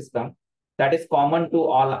file system that is common to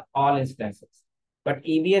all instances. But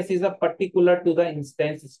EBS is a particular to the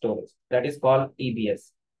instance storage. That is called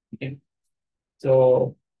EBS. Okay.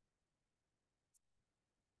 So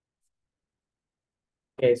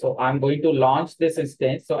okay, so I'm going to launch this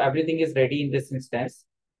instance. So everything is ready in this instance.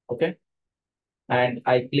 Okay. And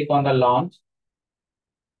I click on the launch.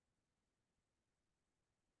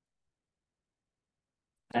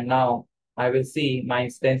 And now I will see my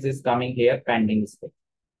instance is coming here pending state.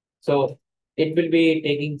 So it will be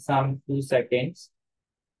taking some 2 seconds,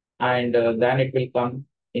 and then it will come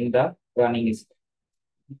in the running state.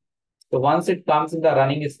 So once it comes in the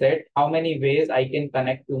running state, how many ways I can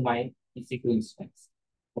connect to my EC2 instance?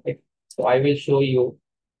 Okay. So I will show you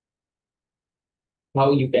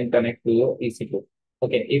how you can connect to your EC2.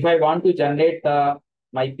 Okay. If I want to generate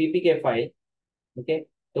my PPK file, okay,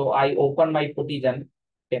 so I open my Puttygen.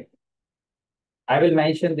 Okay. I will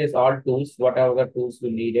mention this all tools, whatever the tools you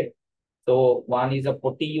needed. So one is a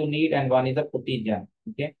putty you need and one is a Puttygen.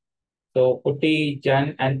 Okay. So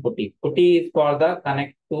Puttygen and putty. Putty is for the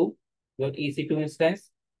connect to your EC2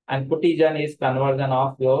 instance, and Puttygen is conversion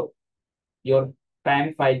of your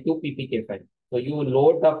PAM file to PPK file. So you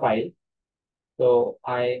load the file. So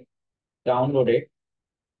I download it.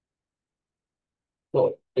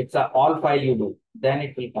 So it's a all file you do, then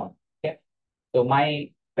it will come. Okay. So my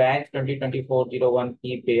batch 2024-01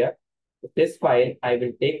 key pair. This file I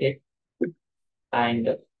will take it,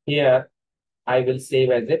 and here I will save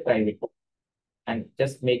as a private and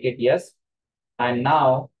just make it yes. And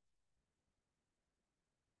now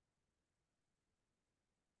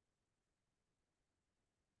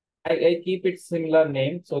I keep it similar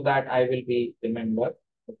name so that I will be remembered.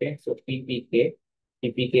 Okay, so PPK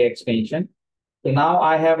extension. So now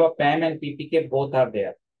I have a PAM and PPK, both are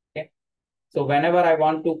there. Okay, so whenever I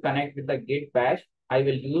want to connect with the Git bash, I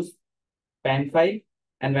will use PAM file,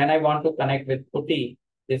 and when I want to connect with putty,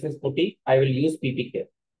 this is putty, I will use PPK.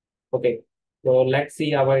 Okay, so let's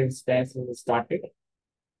see our instance is started.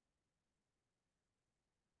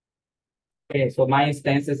 Okay, so my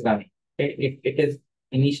instance is running. Okay, it is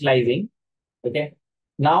initializing. Okay.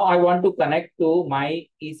 Now I want to connect to my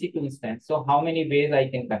EC2 instance. So how many ways I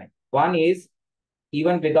can connect? One is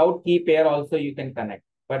even without key pair also you can connect,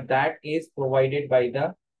 but that is provided by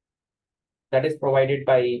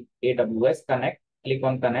AWS Connect. Click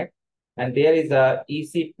on connect, and there is a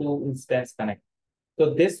EC2 instance connect.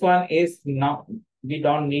 So this one is not, we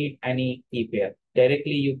don't need any key pair.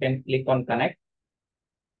 Directly you can click on connect,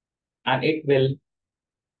 and it will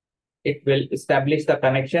establish the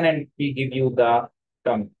connection and we give you the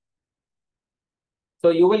term. So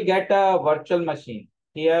you will get a virtual machine.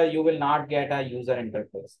 here you will not get a user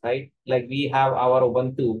interface, right? Like we have our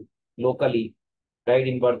Ubuntu locally, right,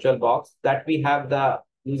 in VirtualBox, that we have the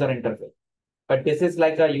user interface. But this is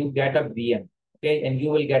like a you get a VM, okay, and you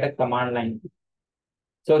will get a command line.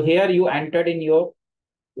 So here you entered in your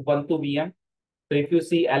Ubuntu VM. So if you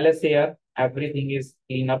see ls here, everything is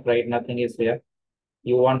clean up, right? Nothing is here.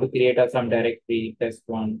 You want to create a some directory, test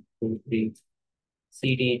one, two, three,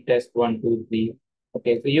 cd test one, two, three.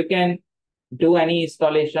 Okay, so you can do any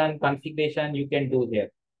installation configuration you can do here.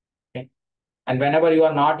 Okay, and whenever you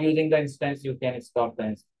are not using the instance, you can stop the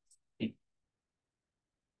instance. Okay?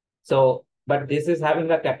 So, but this is having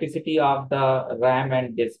the capacity of the RAM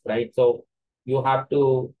and disk, right? So you have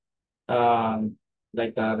to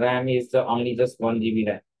like RAM is only just 1 GB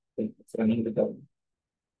RAM. It's running with the.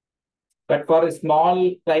 But for a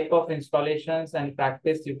small type of installations and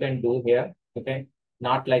practice, you can do here. Okay,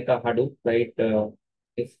 not like a Hadoop, right?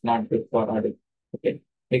 It's not good for Hadoop. Okay,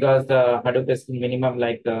 because the Hadoop is minimum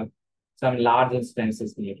like some large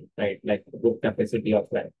instances needed, right? Like good capacity of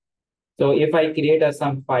RAM. So if I create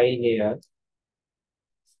some file here,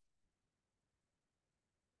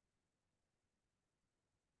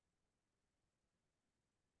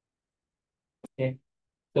 okay.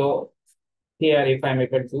 So here, if I'm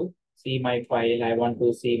able to see my file, I want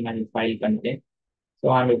to see my file content. So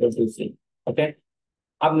I'm able to see. Okay.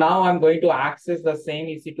 Now I'm going to access the same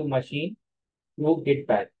EC2 machine through Git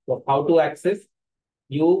patch. So how to access?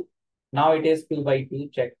 You now it is 2 by 2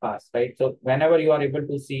 check pass, right? So whenever you are able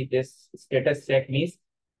to see this status check means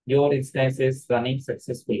your instance is running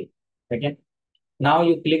successfully. Okay. Now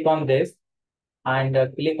you click on this and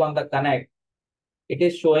click on the connect. It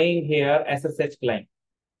is showing here SSH client.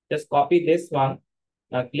 Just copy this one,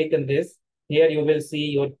 click on this. Here you will see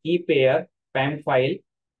your key pair, PAM file,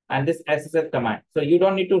 and this SSH command. So you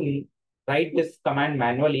don't need to write this command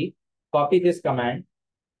manually. Copy this command,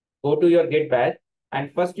 go to your Git batch,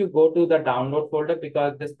 and first you go to the download folder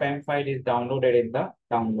because this PAM file is downloaded in the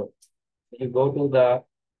download. You go to the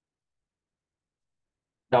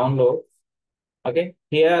download. Okay,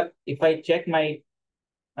 here if I check my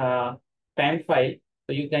PAM file,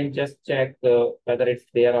 so you can just check whether it's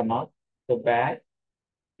there or not. So back,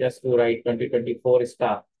 just to write 2024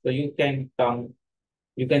 star. So you can come,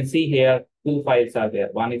 you can see here two files are there.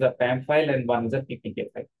 One is a PAM file and one is a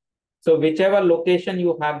PPK file. So whichever location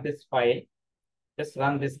you have this file, just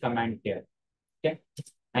run this command here. Okay,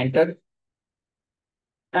 enter,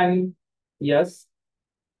 and yes,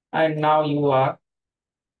 and now you are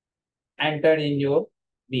entered in your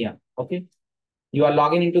VM. Okay, you are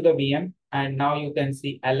logging into the VM, and now you can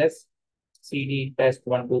see ls cd test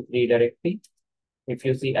 123 directory. If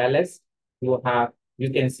you see ls, you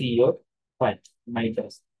can see your file, my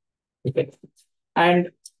test. Okay. And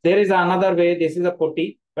there is another way. This is a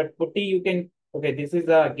putty, but putty you can, okay, this is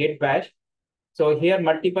a git bash. So here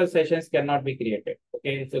multiple sessions cannot be created.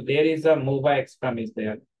 Okay. So there is a mova xcrum is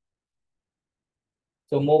there.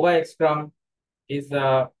 So mova xcrum is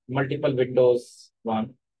a multiple windows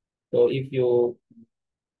one. So if you,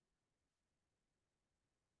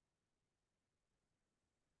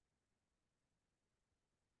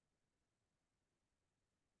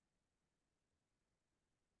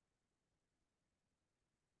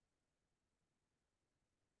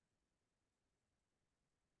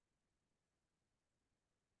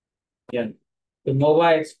 yeah, the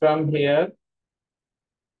mova xcrum here,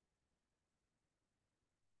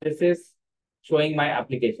 this is showing my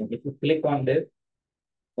application. If you click on this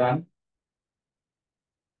one,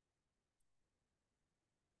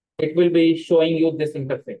 it will be showing you this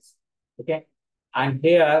interface. Okay. And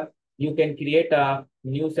here you can create a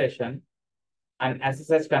new session, an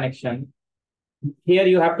SSH connection. Here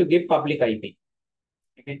you have to give public IP.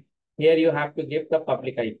 Okay. Here you have to give the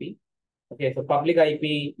public IP. Okay. So public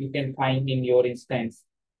IP you can find in your instance.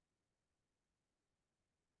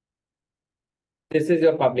 This is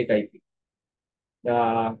your public IP.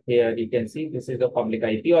 Here you can see this is the public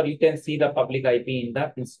IP, or you can see the public IP in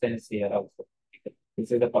the instance here also. Okay.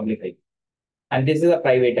 This is the public IP. And this is a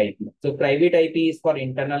private IP. So private IP is for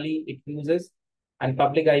internally it uses, and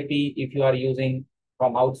public IP if you are using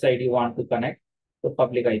from outside you want to connect. So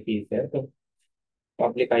public IP is there. So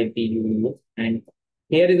public IP you use, and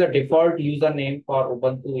here is a default username for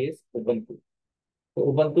Ubuntu is Ubuntu. So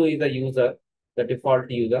Ubuntu is the user, the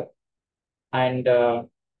default user, and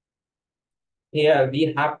here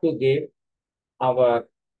we have to give our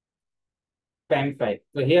PAM file.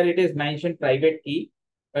 So here it is mentioned private key,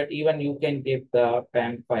 but even you can give the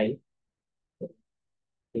PAM file.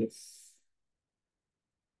 Yes.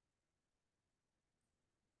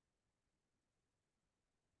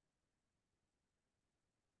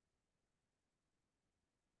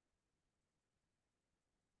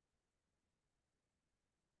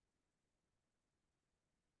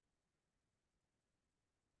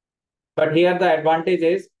 But here the advantage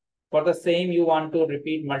is for the same you want to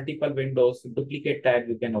repeat multiple windows, duplicate tab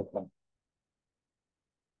you can open.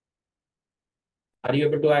 Are you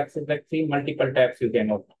able to access like see multiple tabs you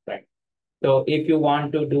can open, right? So if you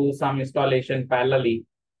want to do some installation parallelly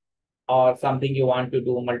or something you want to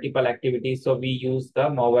do multiple activities, so we use the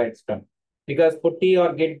Mova external because putty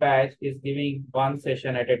or git bash is giving one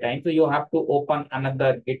session at a time. So you have to open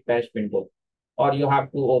another git bash window or you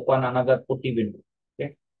have to open another putty window.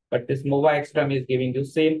 Okay. But this Mova external is giving you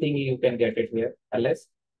same thing. You can get it here. ls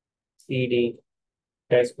cd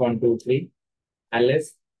test 123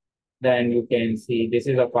 ls. Then you can see this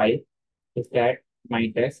is a file. It's that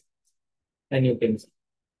my test. Then you can see.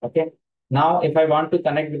 Okay. Now, if I want to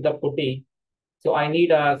connect with the putty, so I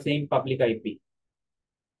need a same public IP.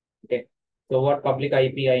 Okay. So what public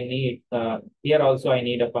IP I need? Here also I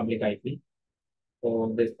need a public IP.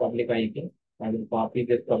 So this public IP, I will copy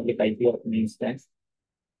this public IP of an instance.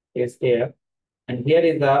 Is here. And here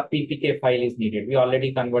is the PPK file is needed. We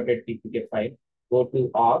already converted PPK file. Go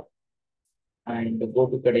to auth and go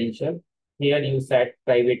to credential. Here you set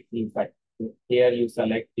private key file. Here you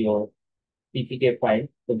select your PPK file.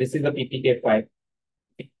 So this is the PPK file.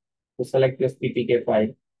 To select this PPK file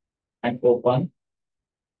and open,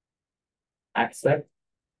 accept,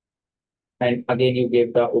 and again you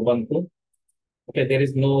give the Ubuntu. Okay, there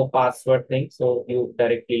is no password thing, so you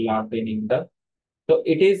directly log in the. So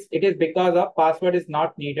it is because of password is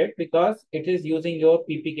not needed because it is using your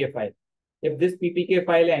PPK file. If this PPK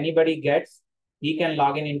file anybody gets, he can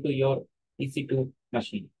log in into your EC2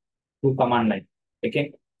 machine through command line.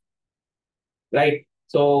 Okay, right?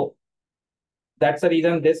 So that's the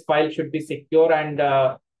reason this file should be secure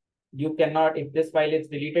and you cannot, if this file is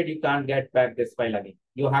deleted, you can't get back this file again.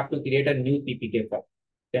 You have to create a new PPK file,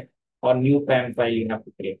 okay? Or new PAM file you have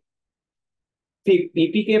to create. See,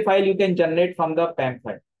 PPK file you can generate from the PAM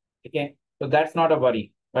file, okay? So that's not a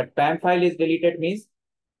worry. But PAM file is deleted means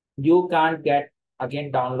you can't get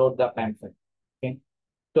again download the PAM file, okay?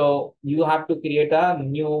 So you have to create a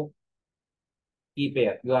new key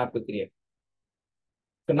pair. You have to create.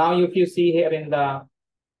 So now if you see here in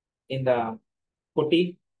the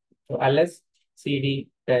putty, so ls cd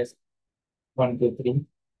test 123.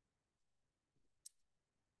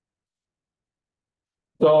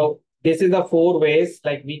 So this is the 4 ways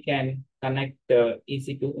like we can connect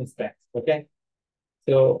EC2 instance. Okay.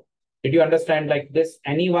 So did you understand like this?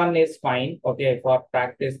 Anyone is fine. Okay. For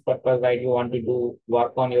practice purpose, right? You want to do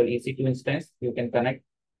work on your EC2 instance, you can connect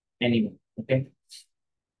anyone. Okay.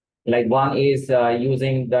 Like one is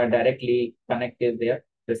using the directly connect is there,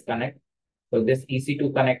 this connect. So this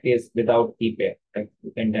EC2 connect is without key pair. Right?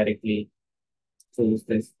 You can directly choose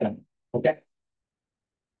this connect. Okay.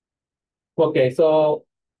 Okay. So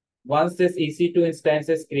once this EC2 instance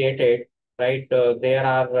is created, right, there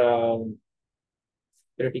are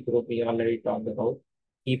security group we already talked about.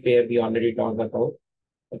 Key pair we already talked about.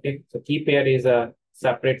 Okay. So key pair is a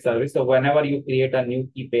separate service. So whenever you create a new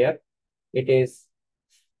key pair, it is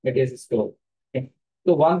stored. Okay.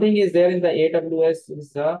 So one thing is there in the AWS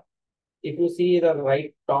is if you see the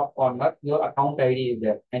right top corner, your account ID is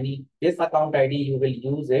there. And this account ID, you will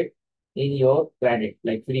use it in your credit,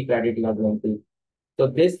 like free credit you are going to. So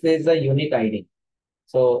this is a unique ID.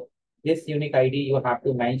 So this unique ID you have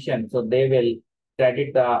to mention. So they will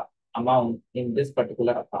credit the amount in this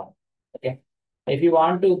particular account. Okay. If you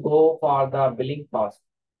want to go for the billing cost,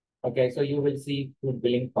 okay, so you will see good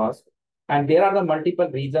billing cost. And there are the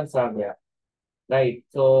multiple reasons are there. Right.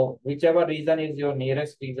 So whichever reason is your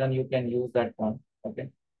nearest reason, you can use that one. Okay.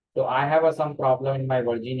 So I have some problem in my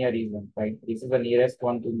Virginia region, right? This is the nearest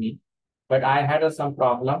one to me. But I had some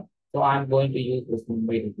problem. So I'm going to use this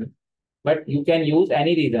Mumbai region. But you can use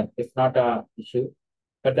any reason. It's not a issue.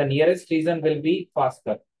 But the nearest reason will be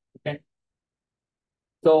faster. Okay.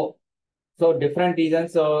 So different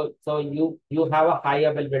reasons. So you have a high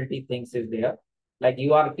availability things is there. Like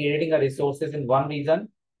you are creating a resources in one region,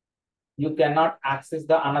 you cannot access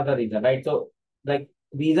the another region, right? So like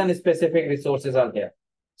region specific resources are there.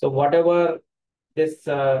 So whatever this,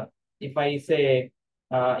 if I say,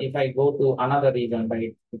 if I go to another region,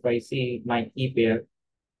 right? If I see my key pair,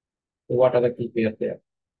 so what are the key pairs there?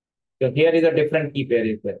 So here is a different key pair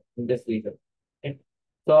is there in this region. Okay?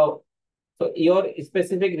 So your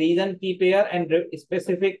specific region key pair and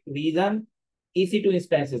specific region EC2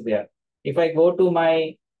 instance is there. If I go to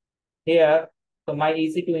my here, so my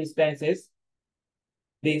EC2 instances,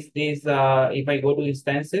 these if I go to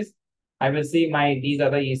instances, I will see these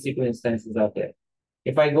other EC2 instances are there.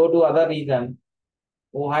 If I go to other region,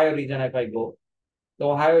 Ohio region, if I go, the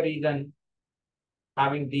Ohio region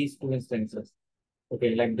having these two instances.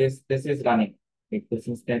 Okay, like this is running. if this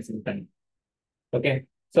instance is done. Okay,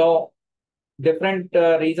 so different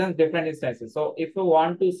reasons, different instances. So if you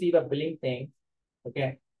want to see the billing thing,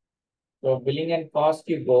 okay, so billing and cost,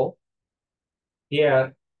 you go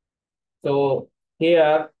here. So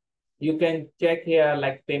here you can check here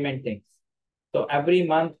like payment things. So every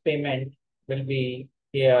month payment will be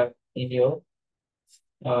here in your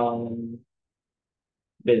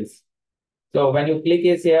bills. So when you click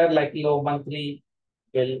is here like your monthly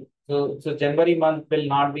bill. So January month will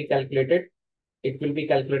not be calculated. It will be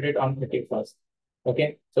calculated on 31st.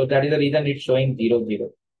 Okay. So that is the reason it's showing 0, 0.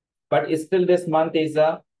 But still this month is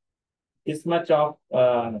this much of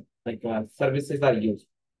services are used.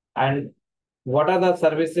 And what are the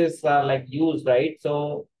services like used, right?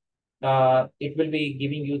 So it will be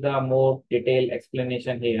giving you the more detailed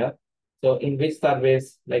explanation here. So in which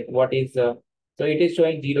service, like what is, so it is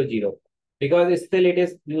showing 0, 0 because still it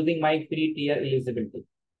is using my free tier eligibility.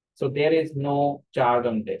 So there is no charge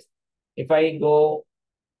on this. If I go,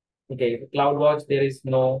 okay, CloudWatch, there is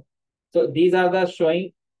no. So these are the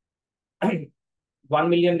showing 1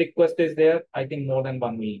 million request is there. I think more than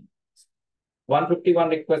 1 million. 151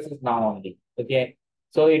 requests is now only. Okay.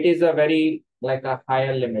 So it is a very like a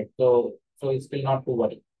higher limit. So it's still not to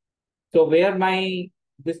worry. So where my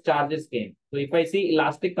this charges came. So if I see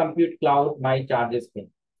Elastic Compute Cloud, my charges came.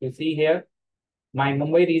 You see here, my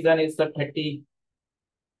Mumbai region is the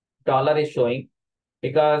 $30 is showing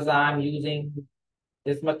because I'm using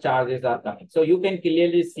this much charges are coming. So you can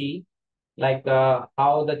clearly see like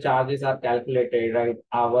how the charges are calculated, right?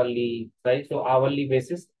 Hourly, right? So hourly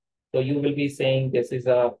basis. So you will be saying this is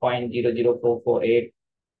a 0.00448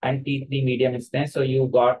 and T3 medium instance. So you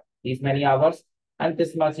got these many hours and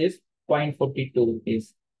this much is 0.42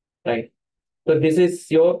 is right. So this is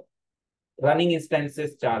your running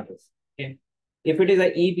instances charges. Okay. If it is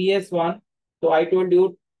a EBS one, so I told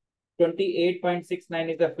you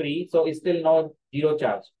 28.69 is the free, so it's still no zero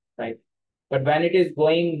charge, right? But when it is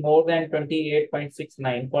going more than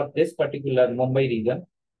 28.69 for this particular Mumbai region,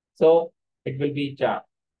 so it will be charged.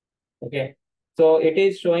 Okay. So it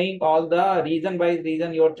is showing all the region by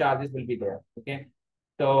region your charges will be there. Okay.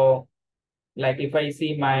 So like if I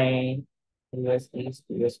see my US East,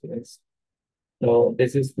 US West, so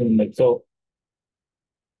this is Mumbai. So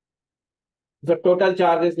the total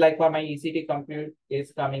charges like for my ECT compute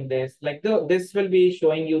is coming this like this will be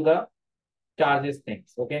showing you the charges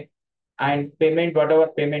things. Okay. And payment, whatever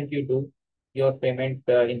payment you do, your payment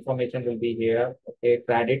information will be here. Okay.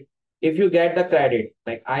 Credit. If you get the credit,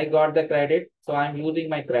 like I got the credit, so I'm using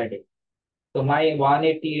my credit. So my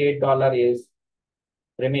 $188 is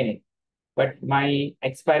remaining, but my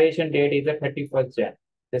expiration date is the 31st Jan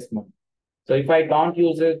this month. So if I don't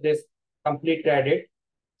use this complete credit,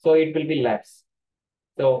 so it will be less.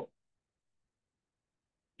 So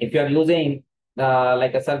if you are using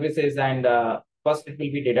like a services and first it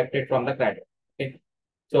will be deducted from the credit. Okay.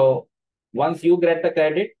 So once you get the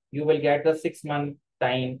credit, you will get the 6 month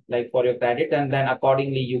time like for your credit, and then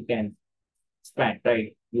accordingly you can spend,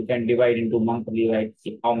 right? You can divide into monthly, right?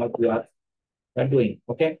 See how much you are doing.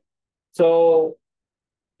 Okay. So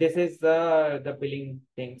this is the billing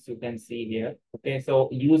things you can see here. Okay. So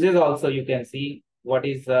uses also you can see what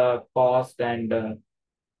is the cost and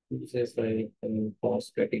uses like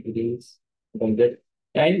cost categories like that.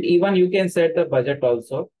 And even you can set the budget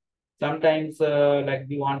also. Sometimes like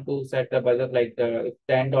we want to set the budget like if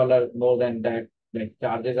 $10 more than that like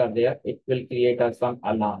charges are there, it will create some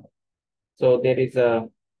alarm. So there is a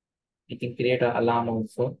you can create an alarm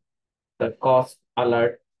also. The cost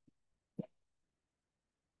alert.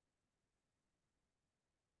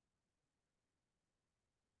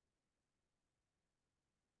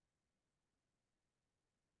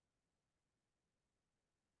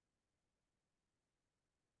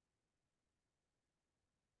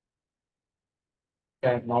 I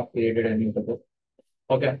have not created any budget.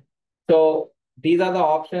 Okay. So these are the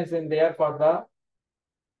options in there for the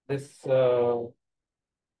this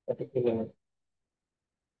particular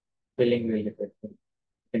billing related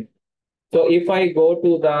thing. So if I go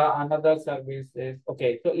to the another services,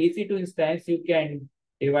 okay, so EC2 instance, you can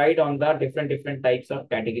divide on the different types of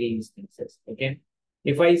category instances. Okay.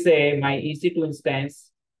 If I say my EC2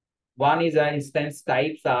 instance, one is an instance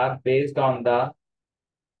types are based on the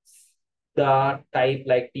type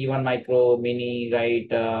like T1 micro, mini, right,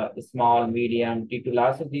 small, medium, T2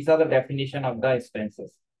 large. So these are the definition of the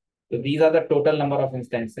instances. So these are the total number of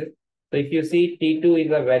instances. So if you see T2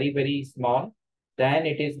 is a very small, then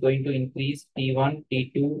it is going to increase T1,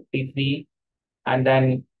 T2, T3, and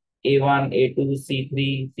then A1, A2,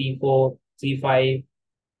 C3, C4, C5,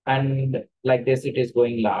 And like this, it is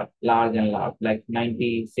going large and large, like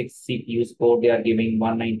 96 CPUs core, they are giving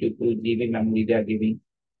 192 GB memory they are giving.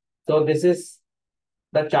 So this is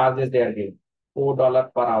the charges they are giving,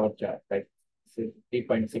 $4 per hour charge, right?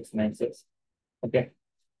 3.696. Okay.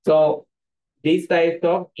 So these types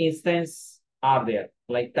of instance are there,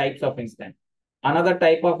 like types of instance. Another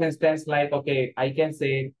type of instance, like, okay, I can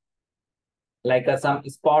say like some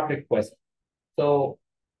spot request. So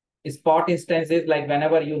spot instance is like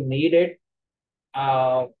whenever you need it,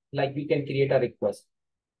 like we can create a request.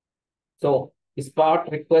 So spot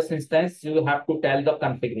request instance, you have to tell the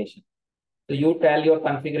configuration. So you tell your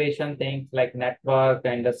configuration things like network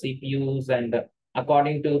and the CPUs, and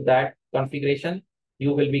according to that configuration,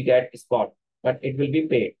 you will be get spot, but it will be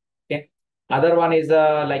paid. Okay. Other one is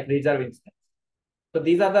like reserve instance. So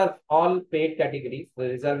these are the all paid categories. The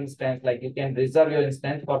reserve instance, like you can reserve your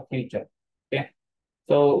instance for future. Okay.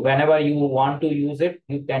 So whenever you want to use it,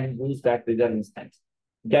 you can use that reserve instance.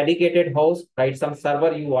 Dedicated host, right? Some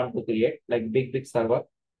server you want to create, like big server.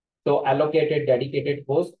 So allocated dedicated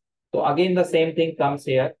host. So again, the same thing comes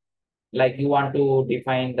here. Like you want to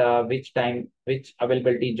define the which time, which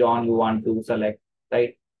availability zone you want to select,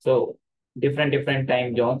 right? So different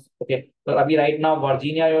time zones. Okay. So Abhi, right now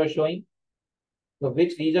Virginia you are showing. So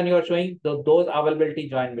which region you are showing, those availability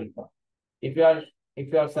zone will come. If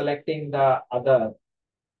you are selecting the other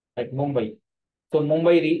like Mumbai, so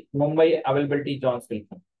Mumbai availability zones will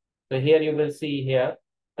come. So here you will see here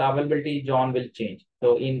the availability zone will change.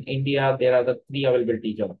 So in India there are the three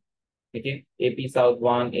availability zones. Okay, AP South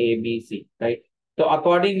 1, A, B, C, right? So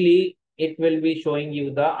accordingly, it will be showing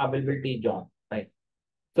you the availability zone, right?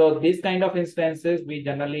 So these kind of instances, we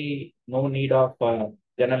generally no need of,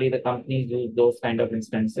 generally the companies use those kind of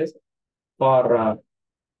instances for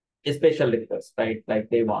special requests, right? Like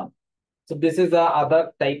they want. So this is the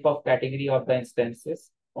other type of category of the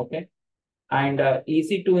instances, okay? And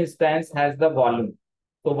EC2 instance has the volume.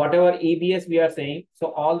 So whatever EBS we are saying,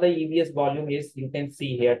 so all the EBS volume is, you can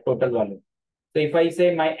see here, total volume. So if I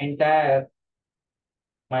say my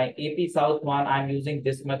AP South one, I'm using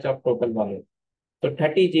this much of total volume. So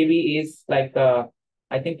 30 GB is like,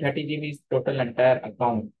 I think 30 GB is total entire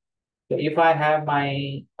account. So if I have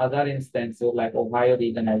my other instances like Ohio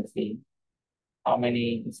region, I'll see how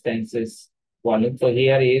many instances volume. So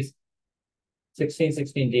here is 16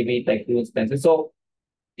 GB like two instances. So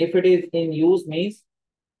if it is in use means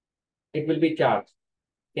it will be charged.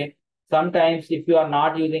 Okay. Sometimes if you are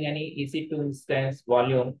not using any EC2 instance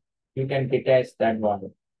volume, you can detach that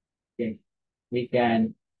volume. Okay. We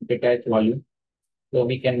can detach volume. So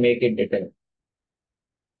we can make it detach.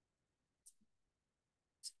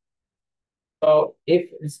 So if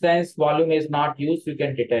instance volume is not used, you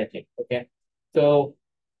can detach it. Okay. So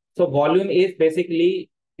volume is basically,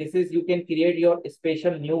 this is, you can create your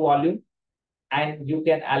special new volume and you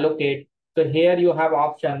can allocate. So here you have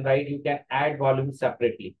option, right? You can add volume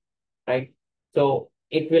separately, right? So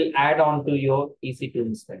it will add on to your EC2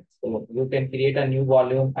 instance. So you can create a new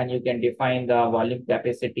volume and you can define the volume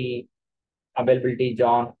capacity, availability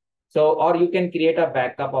zone. So, or you can create a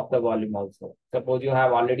backup of the volume also. Suppose you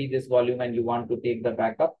have already this volume and you want to take the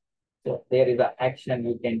backup. So there is an action,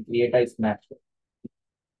 you can create a snapshot.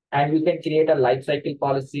 And you can create a life cycle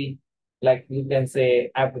policy. Like you can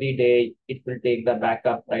say every day it will take the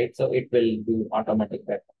backup, right? So it will do automatic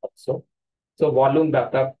backup also. So volume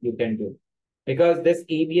backup you can do, because this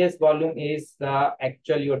EBS volume is the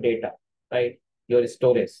actual your data, right? Your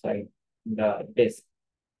storage, right? The disk.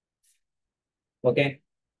 Okay.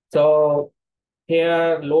 So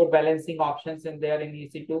here load balancing options in there in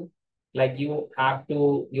EC2. Like you have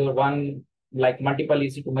to, your one, like multiple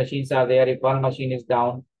EC2 machines are there. If one machine is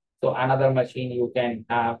down, so another machine you can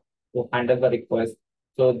have to handle the request.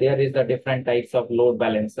 So there is the different types of load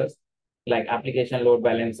balancers, like application load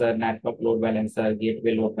balancer, network load balancer,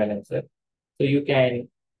 gateway load balancer. So you can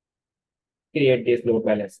create this load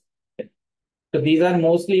balancer. So these are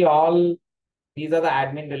mostly all, these are the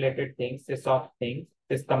admin related things, sys things,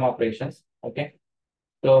 system operations. Okay.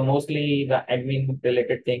 So mostly the admin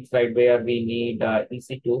related things, right, where we need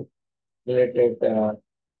EC2 related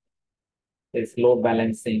this load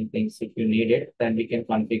balancing things. If you need it, then we can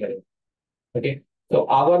configure it. Okay. So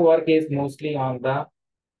our work is mostly on the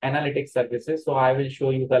analytics services. So I will show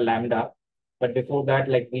you the lambda. But before that,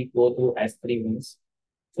 like we go through S3 ones.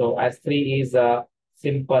 So S3 is a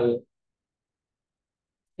simple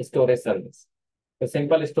storage service. The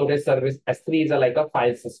simple storage service, S3 is a, like a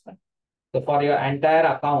file system. So for your entire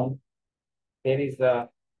account, there is a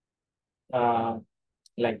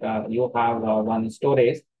you have one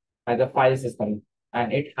storage as a file system,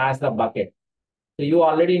 and it has the bucket. So you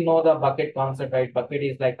already know the bucket concept, right? Bucket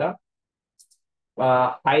is like a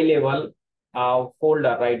high level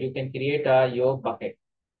folder, right? You can create your bucket.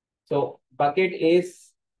 So bucket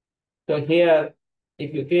is, so here,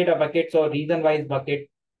 if you create a bucket, so region wise bucket.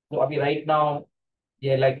 So right now,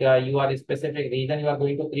 yeah, like you are a specific region, you are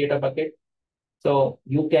going to create a bucket. So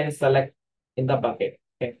you can select in the bucket.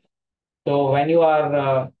 Okay. So when you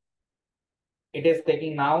are, it is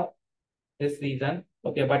taking now this region.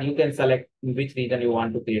 Okay, but you can select in which region you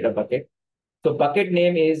want to create a bucket. So bucket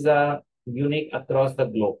name is unique across the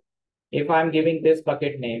globe. If I'm giving this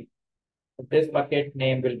bucket name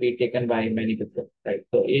will be taken by many people, right?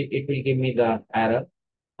 So it will give me the error.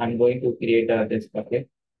 I'm going to create this bucket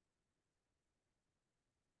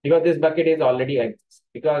because this bucket is already exists.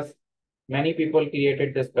 Because many people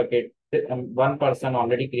created this bucket. One person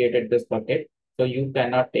already created this bucket, so you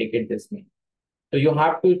cannot take it this name. So you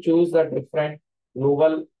have to choose a different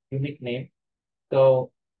global unique name.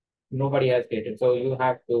 So nobody has created. So you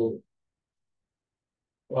have to.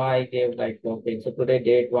 So I gave like, okay. So today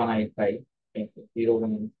date one I tried. Okay,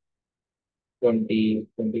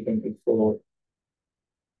 01/20/2024.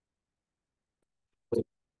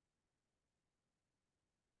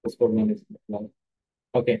 This code name is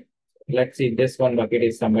okay. Let's see this one bucket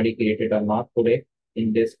is somebody created or not today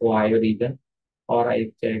in this Ohio region, or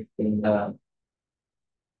I check in the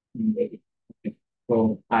okay.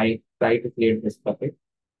 So I try to create this bucket.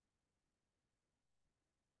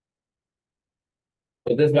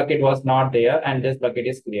 So this bucket was not there and this bucket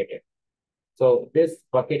is created. So this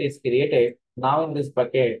bucket is created. Now in this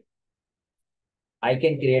bucket, I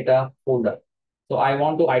can create a folder. So I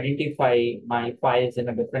want to identify my files in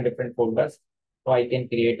a different folders. So I can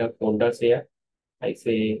create a folders here. I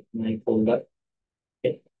say my folder.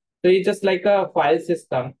 Okay. So it's just like a file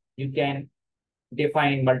system. You can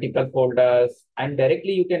define multiple folders and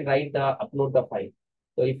directly you can write the upload the file.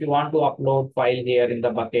 So if you want to upload file here in the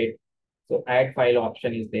bucket, so add file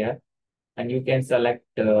option is there and you can select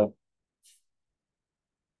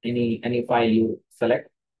any file you select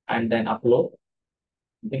and then upload.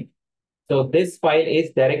 Okay. So this file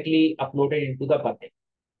is directly uploaded into the bucket.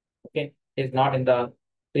 Okay. It's not in the,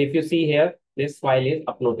 so if you see here, this file is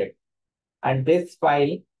uploaded and this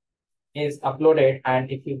file is uploaded.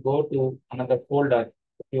 And if you go to another folder,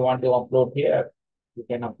 if you want to upload here, you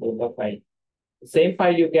can upload the file. The same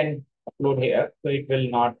file you can upload here, so it will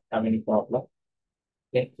not have any problem.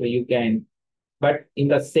 Okay. So you can, but in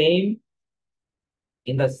the same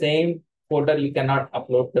folder, you cannot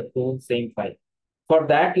upload the two same file. For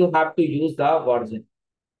that, you have to use the version.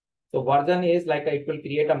 So version is like it will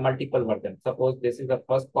create a multiple version. Suppose this is the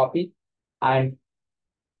first copy and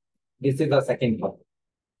this is the second copy.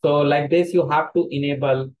 So like this, you have to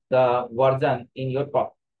enable the version in your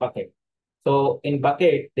bucket. So in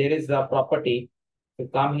bucket, there is a property to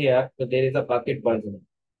come here. So there is a bucket version.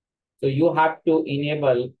 So you have to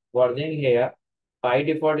enable versioning here. By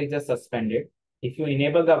default, it is suspended. If you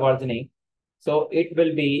enable the versioning, so it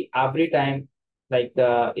will be every time like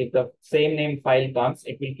if the same name file comes,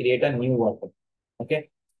 it will create a new version. Okay.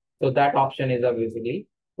 So that option is basically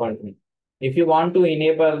versioning. If you want to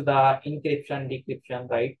enable the encryption, decryption,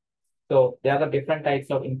 right? So there are the different types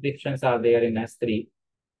of encryptions are there in S3.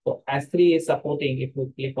 So S3 is supporting, if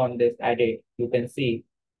you click on this edit, you can see.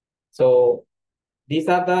 So these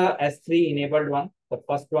are the S3 enabled one. The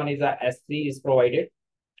first one is a S3 is provided,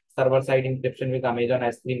 server side encryption with Amazon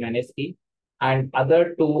S3 managed key. And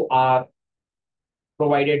other two are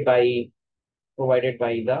provided by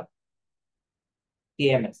the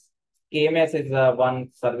KMS. KMS is one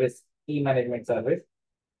service, key management service.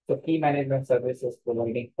 So key management service is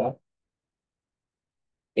providing the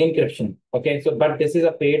encryption. Okay, so but this is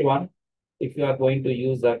a paid one if you are going to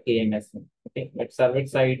use a KMS. Okay, but server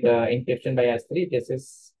side encryption by S3, this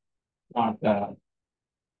is not.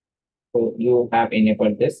 So you have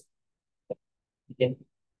enabled this. Okay,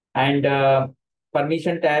 and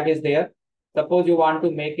permission tab is there. Suppose you want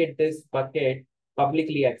to make it this bucket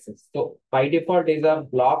publicly access. So by default, is a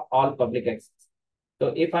block all public access.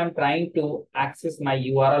 So if I'm trying to access my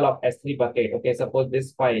URL of S3 bucket, okay, suppose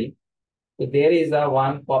this file. So there is a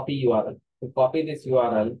one copy URL. To copy this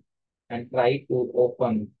URL and try to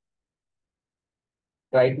open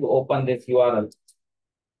this URL.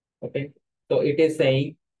 Okay. So it is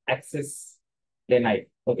saying access denied.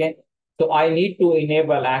 Okay. So I need to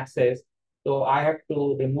enable access. So I have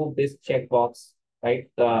to remove this checkbox, right?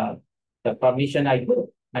 The permission I give,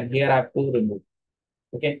 and here I have to remove.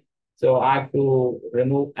 Okay. So I have to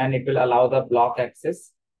remove and it will allow the block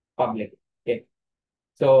access public. Okay.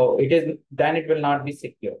 So it is, then it will not be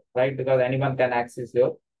secure, right? Because anyone can access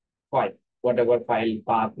your file. whatever file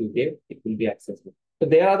path you give, it will be accessible. So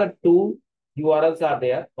there are the two URLs are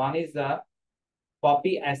there. One is the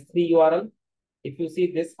copy S3 URL. If you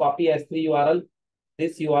see this copy S3 URL,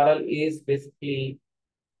 this URL is basically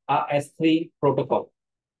a S3 protocol.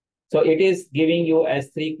 So it is giving you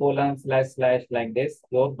S3 colon slash slash like this,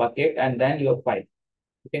 your bucket, and then your file.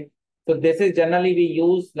 Okay. So this is generally we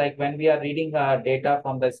use like when we are reading data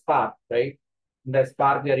from the Spark, right? In the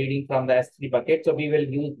Spark, we are reading from the S3 bucket. So we will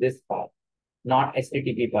use this path, not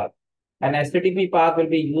HTTP path. And HTTP path will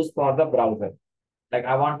be used for the browser. Like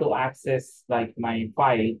I want to access like my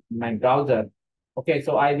file in my browser. Okay,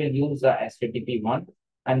 so I will use the HTTP one.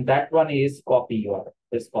 And that one is copy URL,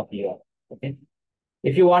 this copy URL. Okay.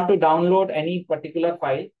 If you want to download any particular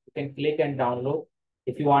file, you can click and download.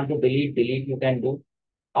 If you want to delete, you can do.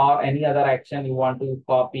 Or any other action you want to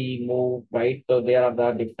copy, move, right? So there are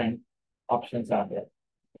the different options are there.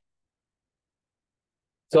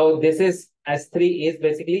 So this is S3 is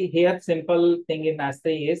basically here simple thing in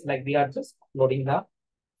S3 is like we are just uploading the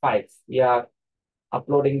files. We are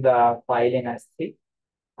uploading the file in S3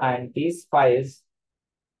 and these files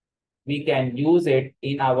we can use it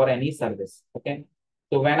in our any service. Okay.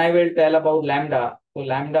 So when I will tell about Lambda, so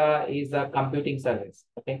Lambda is a computing service.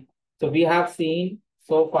 Okay. So we have seen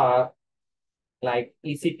so far like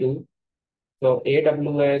EC2. So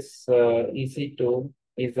AWS EC2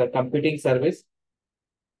 is a computing service.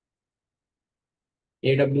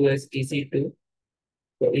 AWS EC2.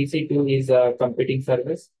 So EC2 is a computing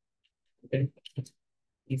service. Okay.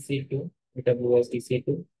 EC2, AWS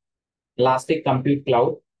EC2. Elastic Compute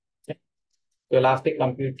Cloud. Okay. So Elastic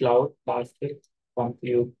Compute Cloud, Elastic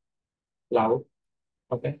Compute Cloud.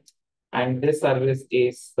 Okay. And this service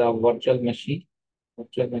is the virtual machine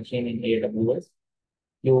in AWS.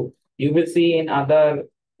 You will see in other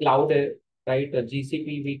cloud, right? The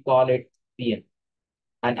GCP we call it VM,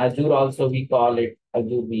 and Azure also we call it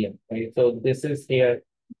Azure VM, right? So this is here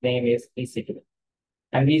name is EC2,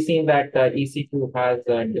 and we seen that EC2 has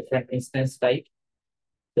different instance type.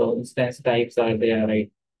 So instance types are there,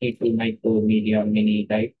 right? T2 micro, medium, mini,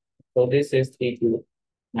 right? So this is T2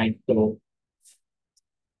 micro,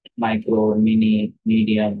 mini,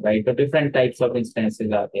 medium, right? So different types of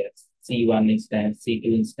instances are there. C1 instance, C2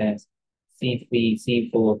 instance, C3,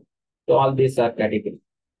 C4. So all these are categories.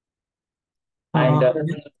 And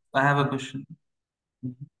Pradeep, I have a question.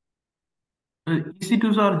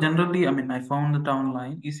 EC2s are generally, I mean, I found that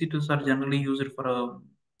online, EC2s are generally used for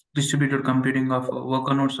distributed computing of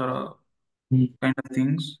worker nodes or kind of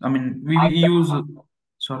things. I mean, we use,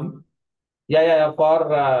 sorry. yeah.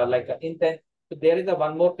 For like instance, so there is a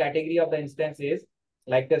one more category of the instance is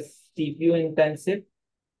like the CPU intensive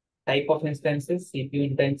type of instances,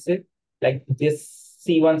 CPU intensive, like this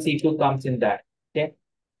C1, C2 comes in that. Okay.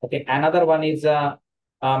 Okay. Another one is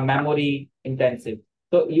memory intensive.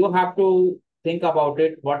 So you have to think about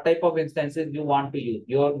it. What type of instances you want to use?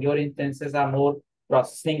 Your instances are more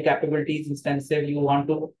processing capabilities intensive. You want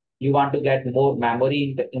to get more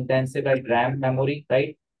memory intensive, like RAM memory,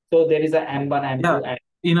 right? So there is a M1, M2,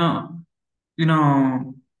 Yeah, you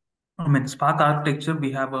know, I mean, Spark architecture,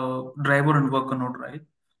 we have a driver and worker node, right?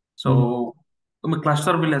 So the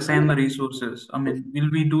cluster will assign the resources. I mean, will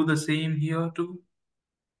we do the same here too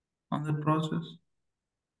on the process?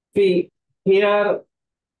 See, here,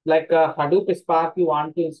 like Hadoop Spark you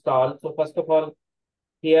want to install. So first of all,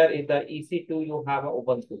 here in the EC2, you have a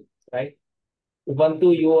Ubuntu, right?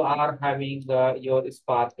 Ubuntu, you are having your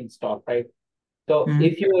Spark installed, right? So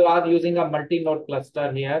if you are using a multi-node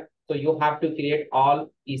cluster here, so you have to create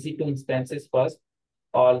all EC2 instances first,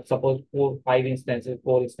 or suppose 4 instances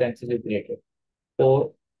you created.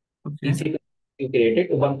 So Okay. EC2 you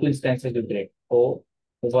created, Ubuntu instances you created. So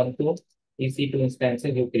Ubuntu EC2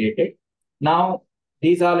 instances you created. Now,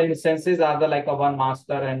 these all instances are the like a one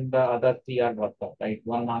master and the other three are workers, right?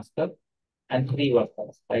 One master and three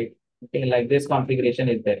workers, right? Okay, like this configuration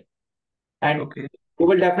is there. And Okay. you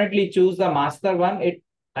will definitely choose the master one. It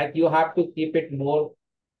like you have to keep it more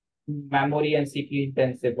memory and CPU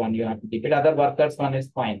intensive one. You have to keep it. Other workers one is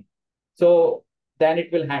fine. So then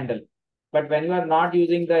it will handle. But when you are not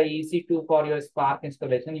using the EC2 for your Spark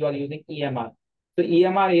installation, you are using EMR. So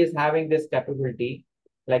EMR is having this capability.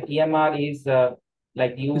 Like EMR is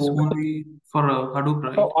like It's you only for Hadoop,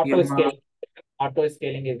 right? auto EMR. scaling. Auto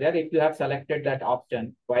scaling is there. If you have selected that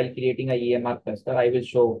option while creating a EMR cluster, I will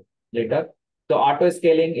show later. So auto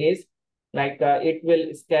scaling is like it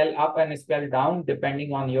will scale up and scale down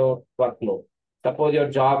depending on your workload. Suppose your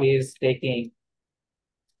job is taking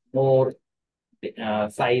more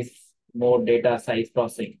size, more data size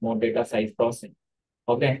processing, more data size processing.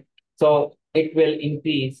 Okay. So it will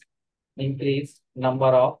increase number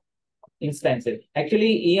of instances.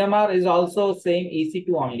 Actually, EMR is also same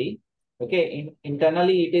EC2 only. Okay,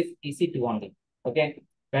 internally it is EC2 only. Okay,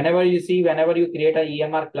 whenever you create a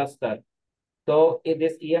EMR cluster, so if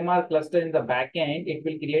this EMR cluster in the backend, it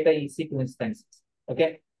will create a EC2 instances.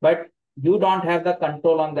 Okay, but you don't have the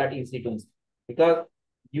control on that EC2 instance because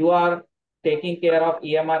you are taking care of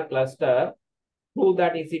EMR cluster through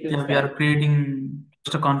that EC2 Yeah, we instance. are creating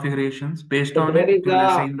cluster configurations based So on there it. is It will a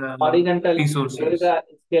assign the horizontal, there is resources. a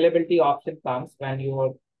scalability option comes when you are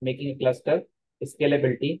making a cluster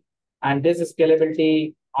scalability, and this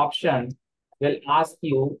scalability option will ask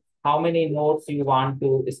you how many nodes you want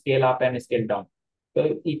to scale up and scale down.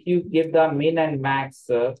 So if you give the min and max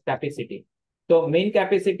capacity, so min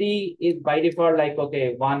capacity is by default like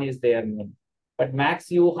okay, one is there min, but max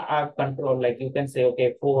you have control, like you can say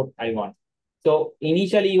okay, four I want. So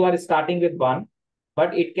initially you are starting with one,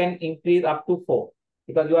 but it can increase up to four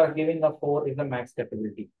because you are giving a four is the max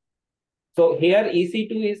capability. So here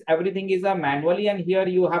EC2 is everything is a manually, and here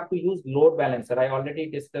you have to use load balancer. I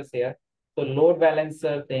already discussed here. So load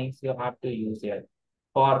balancer things you have to use here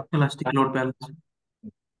for Elastic load balancer.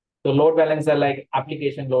 so load balancer like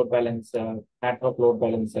application load balancer, network load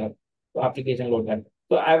balancer, so application load balancer.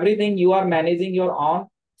 So everything you are managing your own,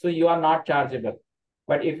 so you are not chargeable.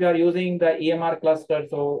 But if you are using the EMR cluster,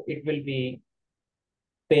 so it will be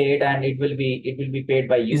paid and it will be paid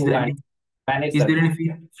by Is you there and any managed is there service.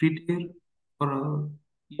 any free tier for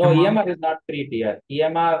No, EMR? EMR is not free tier.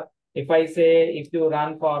 EMR, if I say if you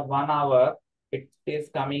run for 1 hour, it is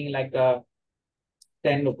coming like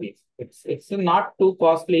 10 rupees. It's not too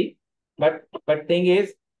costly, but thing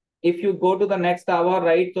is, if you go to the next hour,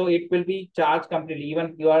 right? So it will be charged completely.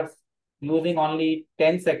 Even you are using only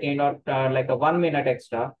 10 second or like a 1 minute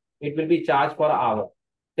extra, it will be charged for an hour.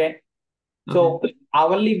 Okay. So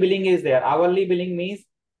hourly billing is there. Hourly billing means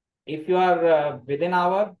if you are within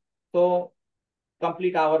hour, so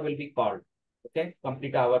complete hour will be called. Okay,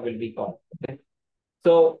 complete hour will be called. Okay,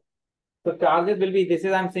 so charges will be this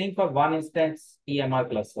is I'm saying for one instance EMR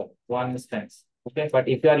cluster, one instance. Okay, but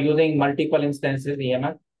if you are using multiple instances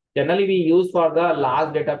EMR, generally we use for the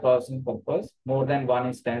large data processing purpose more than one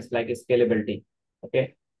instance like scalability.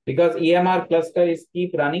 Okay, because EMR cluster is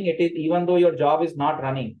keep running. It is even though your job is not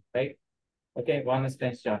running, right? Okay, one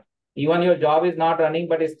instance charge. Even your job is not running,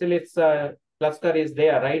 but still its cluster is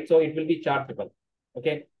there, right? So it will be chargeable.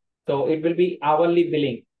 Okay, so it will be hourly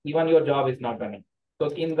billing. Even your job is not running. So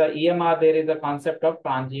in the EMR, there is a concept of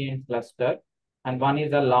transient cluster, and one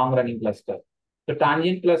is a long running cluster. So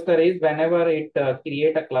transient cluster is whenever it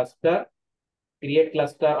create cluster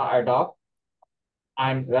ad hoc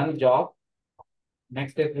and run job.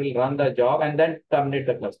 Next it will run the job and then terminate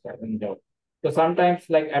the cluster in job. So sometimes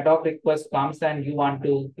like ad hoc request comes and you want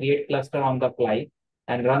to create cluster on the fly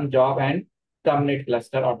and run job and terminate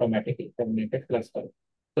cluster automatically, terminated cluster.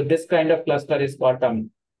 So this kind of cluster is called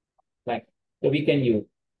like so we can use.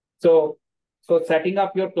 So setting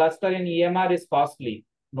up your cluster in EMR is costly,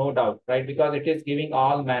 no doubt, right? Because it is giving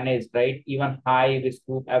all managed, right? Even high with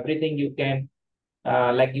scoop, everything you can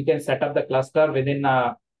like you can set up the cluster within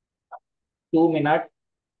 2 minutes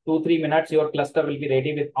 2-3 minutes, your cluster will be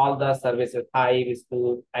ready with all the services, Hive,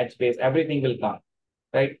 Scoop, HBase, everything will come,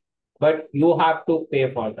 right? But you have to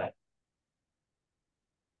pay for that.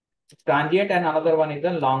 Transient and another one is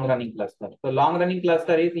a long running cluster. So long running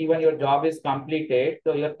cluster is even your job is completed,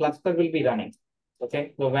 so your cluster will be running.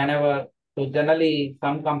 Okay. So generally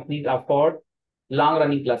some companies afford long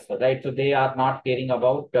running cluster, right? So they are not caring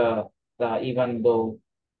about even though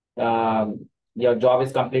your job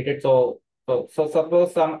is completed. So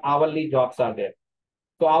suppose some hourly jobs are there.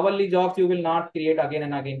 So hourly jobs, you will not create again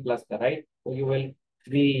and again cluster, right? So you will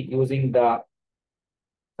be using the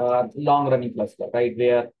long running cluster, right?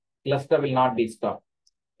 Where cluster will not be stopped.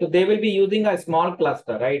 So they will be using a small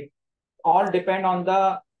cluster, right? All depend on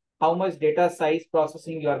the how much data size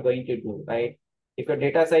processing you are going to do, right? If your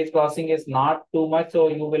data size processing is not too much, so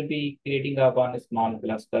you will be creating a one small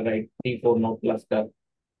cluster, right? 3-4 node cluster.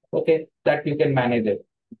 Okay, that you can manage it.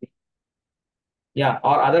 Yeah,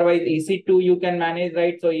 or otherwise EC2 you can manage,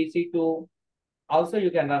 right? So EC2 also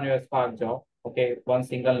you can run your Spark job. Okay, one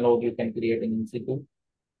single node you can create in EC2.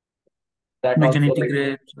 That We can also like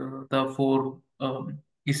integrate the four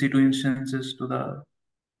EC2 instances to the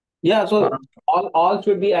yeah, so Spark. all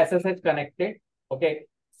should be SSH connected. Okay.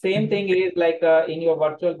 Same thing is like in your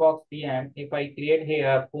virtual box VM, if I create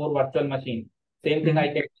here 4 virtual machines, same thing I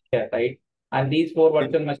can do here, right? And these 4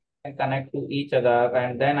 virtual machines can connect to each other,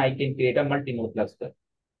 and then I can create a multi-node cluster.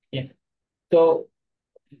 Yeah. So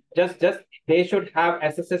just they should have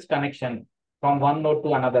SSH connection from one node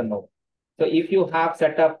to another node. So if you have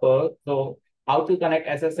set up so How to connect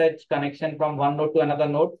SSH connection from one node to another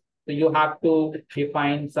node? So you have to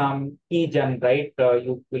define some keygen, right?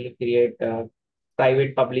 You will create a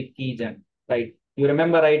private public keygen, right? You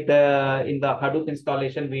remember, right? In the Hadoop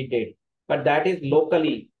installation we did, but that is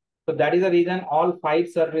locally. So that is the reason all 5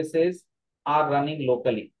 services are running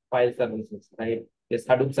locally. 5 services, right? This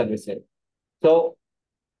Hadoop services. So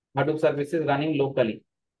Hadoop services running locally.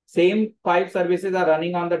 Same 5 services are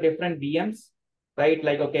running on the different VMs, right?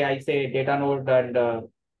 Like, okay, I say data node and uh,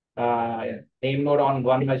 name node on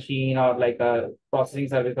one machine, or like a processing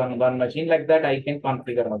service on one machine. Like that, I can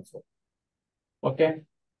configure also. Okay.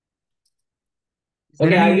 Is there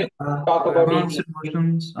Okay, I any will talk about advanced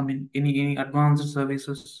versions? I mean, any advanced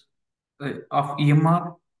services of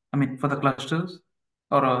EMR? I mean, for the clusters,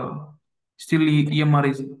 or still EMR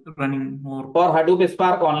is running more? For Hadoop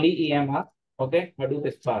Spark only EMR. Okay,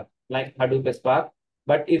 Hadoop Spark, like Hadoop Spark.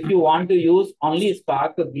 But if you want to use only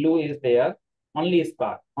Spark, the glue is there. Only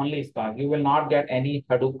Spark, only Spark. You will not get any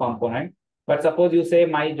Hadoop component. But suppose you say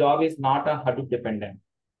my job is not a Hadoop dependent.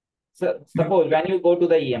 So suppose when you go to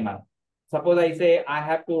the EMR, suppose I say I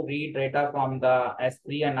have to read data from the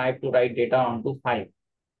S3 and I have to write data onto 5.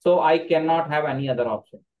 So I cannot have any other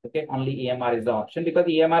option. Okay, only EMR is the option, because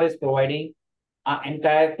EMR is providing an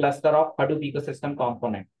entire cluster of Hadoop ecosystem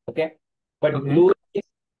component. Okay, but Okay. Glue is,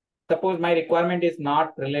 suppose my requirement is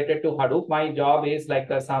not related to Hadoop. My job is like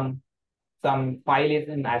some file is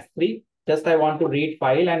in S3. Just I want to read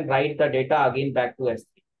file and write the data again back to S3.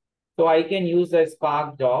 So I can use a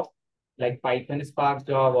Spark job, like Python Spark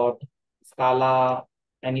job or Scala,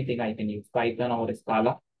 anything I can use, Python or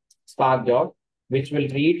Scala, Spark job, which will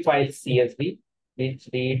read file CSV, which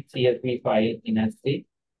read CSV file in S3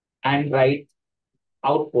 and write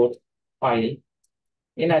output file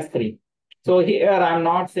in S3. So here I'm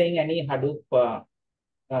not saying any Hadoop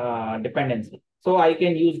dependency. So I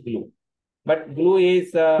can use Glue, but Glue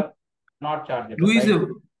is not chargeable, Glue is right? a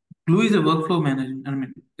Glue is a workflow management. I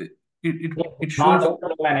mean, it Not shows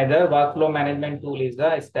workflow manager. Workflow management tool is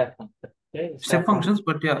a step function. Okay, step functions,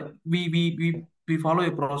 but yeah, we follow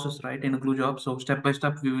a process, right, in a Glue job. So step by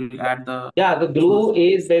step, we will add the Yeah, the source. glue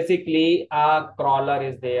is basically a crawler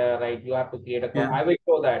is there, right? You have to create a, Yeah. I will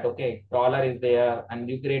show that. Okay, crawler is there, and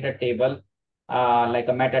you create a table, like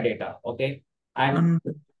a metadata. Okay, and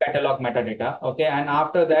catalog metadata. Okay, and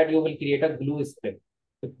after that you will create a glue script.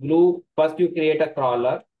 The glue, first you create a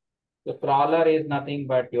crawler. The crawler is nothing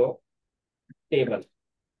but your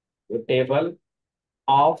table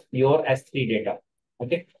of your S3 data.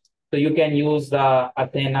 Okay, so you can use the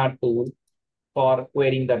Athena tool for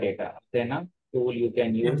querying the data. Athena tool you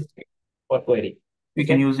can Yeah. use for query. We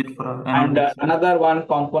Okay. can use it for And analytics. another one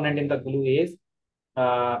component in the glue is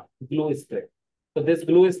glue script. So this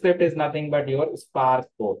glue script is nothing but your Spark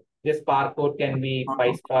code. This Spark code can be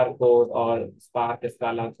PySpark code or Spark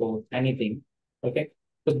Scala code, anything. Okay.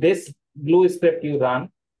 So this glue script you run,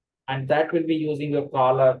 and that will be using your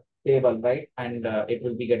crawler table, right? And it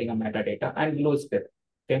will be getting a metadata and glue script.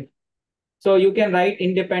 Okay. So you can write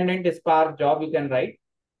independent Spark job. You can write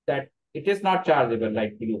that it is not chargeable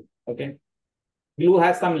like Glue. Okay. Glue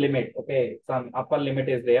has some limit. Okay. Some upper limit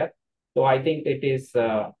is there. So I think it is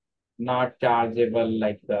not chargeable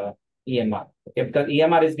like the EMR. Okay. Because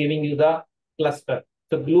EMR is giving you the cluster.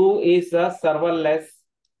 So Glue is a serverless.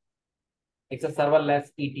 It's a serverless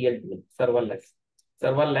ETL tool.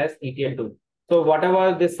 Serverless ETL tool. So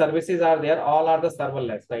whatever these services are there, all are the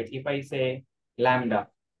serverless, right? If I say Lambda,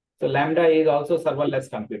 so Lambda is also serverless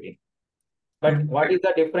computing. But what is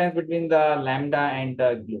the difference between the Lambda and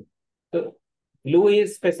the Glue? So Glue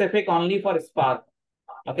is specific only for Spark,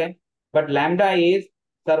 okay? But Lambda is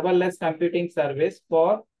serverless computing service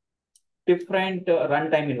for different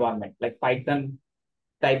runtime environment, like Python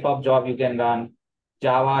type of job you can run,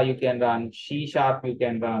 Java you can run, C#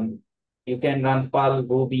 you can run Perl,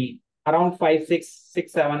 Ruby, around 5, 6,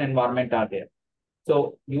 7 environment are there.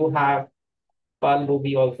 So you have Perl,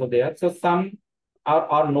 Ruby also there. So some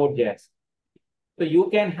are Node.js. So you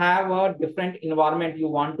can have a different environment you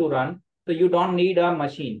want to run. So you don't need a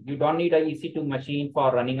machine. You don't need a EC2 machine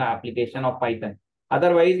for running an application of Python.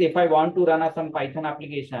 Otherwise, if I want to run some Python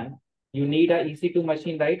application, you need a EC2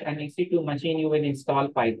 machine, right? And EC2 machine, you will install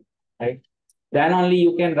Python, right? Then only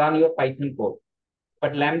you can run your Python code.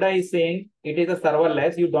 But Lambda is saying it is a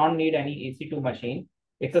serverless. You don't need any EC2 machine.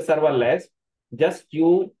 It's a serverless. Just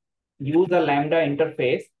you use the Lambda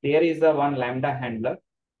interface. There is a one Lambda handler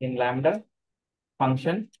in Lambda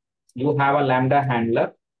function. You have a Lambda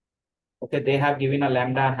handler. Okay, they have given a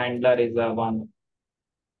Lambda handler is a one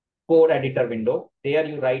code editor window. There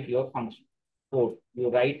you write your function code. You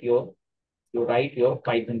write your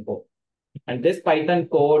Python code. And this Python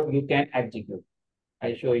code you can execute.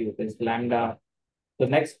 I show you this lambda. The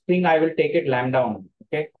next thing I will take it lambda on.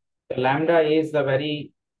 Okay. So lambda is the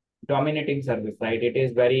very dominating service, right? It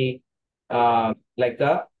is very like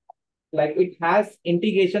it has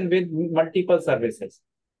integration with multiple services.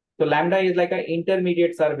 So lambda is like an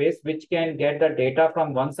intermediate service which can get the data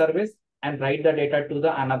from one service and write the data to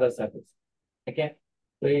the another service. Okay.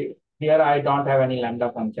 So here I don't have any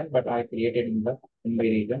lambda function, but I created in my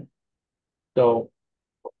region. So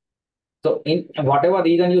in whatever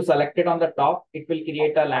region you selected on the top, it will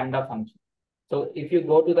create a lambda function. So if you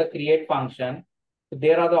go to the create function,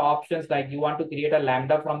 there are the options like you want to create a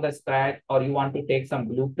lambda from the scratch, or you want to take some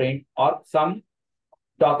blueprint or some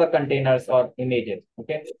Docker containers or images.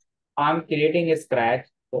 Okay. I'm creating a scratch.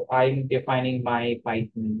 So I'm defining my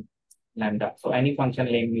Python lambda. So any function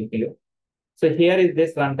name you give. So here is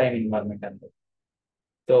this runtime environment.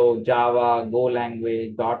 So Java, Go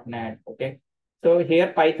language, .NET. Okay. So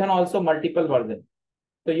here Python also multiple versions.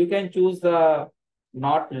 So you can choose the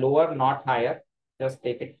not lower, not higher. Just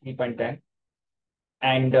take it 3.10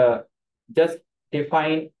 and just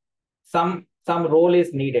define some role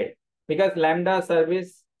is needed, because lambda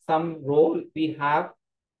service some role we have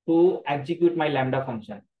to execute my lambda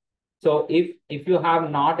function. So if you have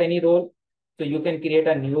not any role, so you can create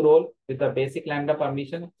a new role with the basic lambda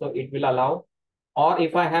permission. So it will allow, or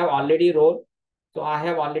if I have already role, so I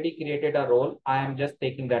have already created a role. I am just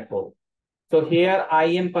taking that role. So here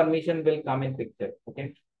IAM permission will come in picture.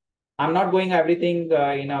 Okay. I'm not going everything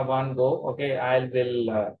in a one go. Okay. I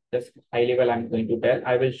will just high level I'm going to tell.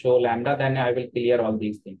 I will show lambda, then I will clear all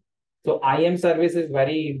these things. So IAM service is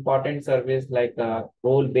very important service, like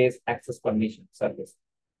role-based access permission service.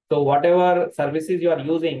 So whatever services you are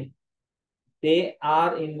using, they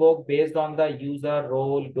are invoked based on the user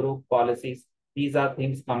role group policies. These are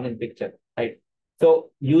things come in picture, right?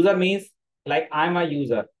 So user means like I'm a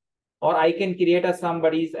user, or I can create a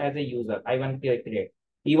somebody's as a user. I want to create.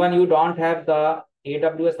 Even you don't have the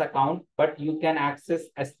AWS account, but you can access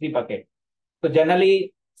S3 bucket. So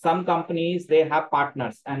generally, some companies, they have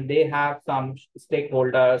partners and they have some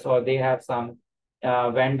stakeholders, or they have some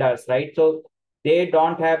vendors, right? So they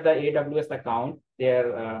don't have the AWS account,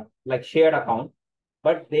 they're like shared account,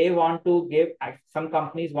 but they want to give, some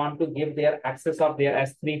companies want to give their access of their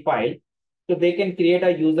S3 file, so they can create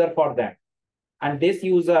a user for them. And this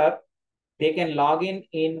user, they can log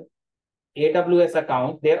in AWS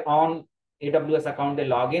account, their own AWS account, they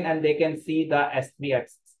log in and they can see the S3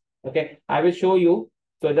 access. Okay, I will show you.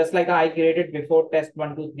 So just like I created before test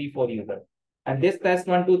 1, 2, 3, 4 user. And this test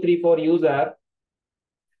 1, 2, 3, 4 user,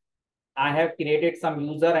 I have created some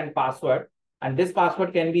user and password. And this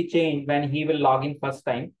password can be changed when he will log in first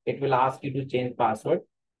time. It will ask you to change password.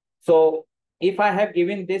 So if I have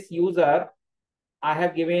given this user, I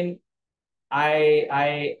have given,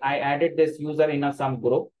 I added this user in some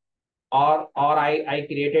group, or I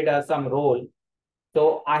created some role.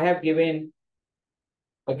 So I have given,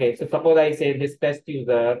 okay, so suppose I say this test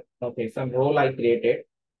user, okay, some role I created,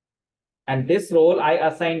 and this role I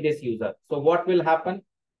assign this user. So what will happen?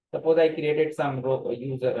 Suppose I created some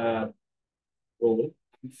user role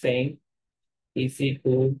saying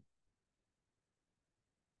ec2,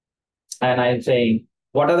 and I'm saying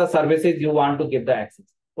what are the services you want to give the access.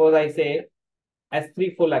 Suppose I say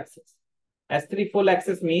S3 full access. S3 full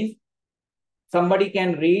access means somebody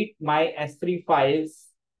can read my S3 files,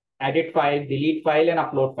 edit file, delete file, and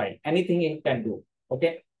upload file. Anything it can do.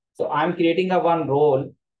 Okay. So I'm creating a one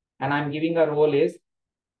role, and I'm giving a role is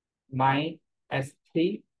my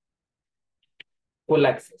S3 full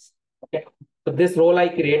access. Okay. So this role I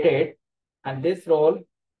created, and this role,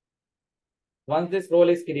 once this role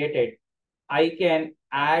is created, I can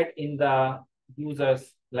add in the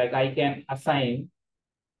users, like I can assign,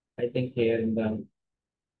 I think here in the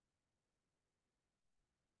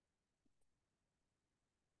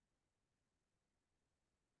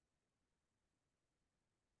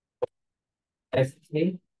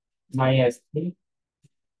S3, my S3.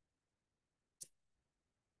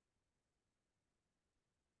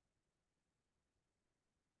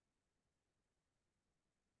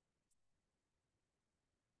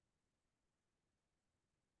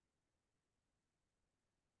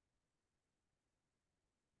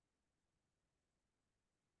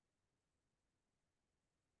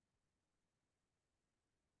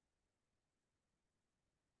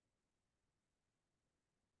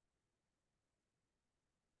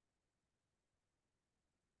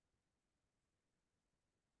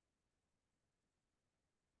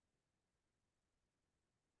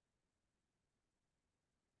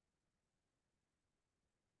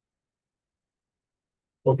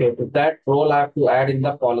 Okay, so that role I have to add in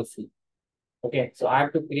the policy. Okay, so I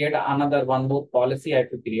have to create another one more policy I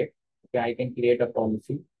have to create. Okay, I can create a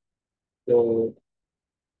policy. So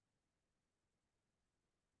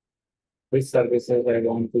which services I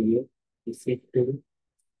want to use? ec2,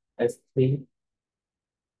 s3.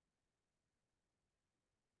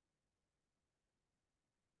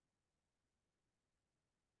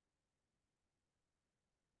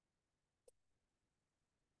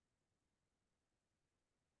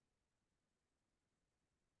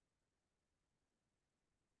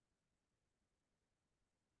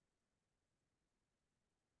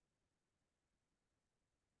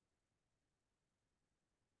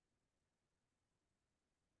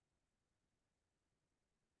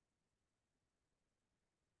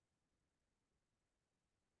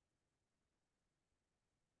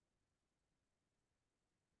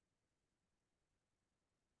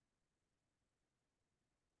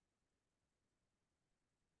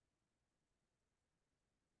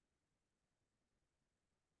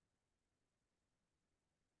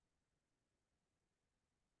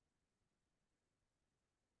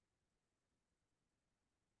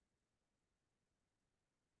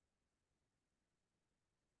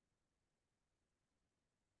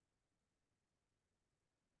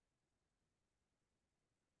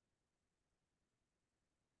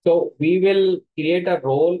 So we will create a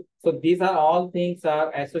role. So these are all things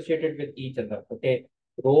are associated with each other. Okay.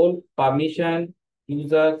 Role, permission,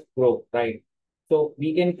 users, group, right? So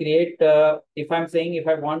we can create, if I'm saying if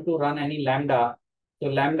I want to run any lambda, so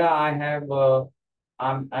lambda I have,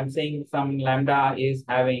 I'm saying some lambda is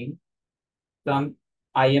having some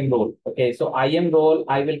IM role. Okay. So IM role,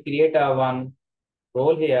 I will create a one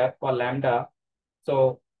role here for lambda.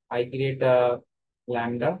 So I create a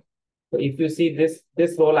lambda. So if you see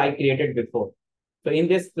this role I created before. So in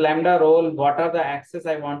this lambda role, what are the access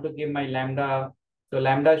I want to give my lambda? So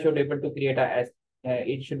lambda should able to create a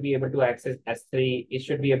it should be able to access S3. It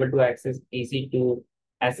should be able to access EC2,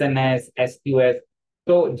 SNS, SQS.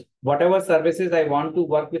 So whatever services I want to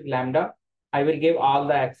work with lambda, I will give all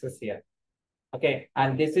the access here. Okay,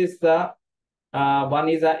 and this is the one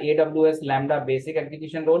is a AWS Lambda basic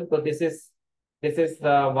execution role. So this is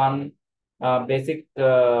the one basic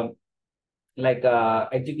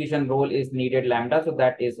execution role is needed Lambda. So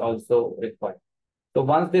that is also required. So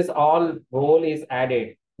once this all role is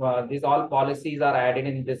added, these all policies are added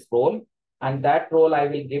in this role, and that role I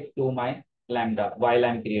will give to my Lambda while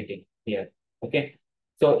I'm creating here. Okay.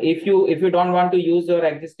 So if you don't want to use your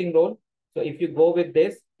existing role, so if you go with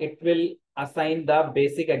this, it will assign the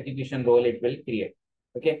basic execution role it will create.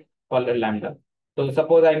 Okay, called a Lambda. So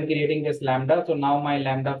suppose I'm creating this Lambda. So now my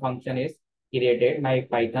Lambda function is created, my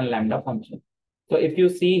Python Lambda function. So if you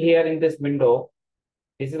see here in this window,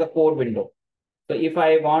 this is a code window. So if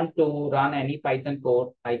I want to run any Python code,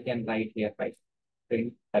 I can write here Python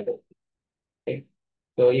print hello. Okay.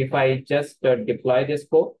 So if I just deploy this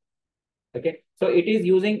code, okay. So it is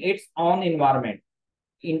using its own environment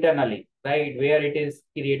internally, right? Where it is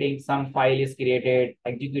creating some file is created,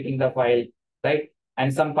 executing the file, right?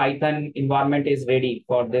 And some Python environment is ready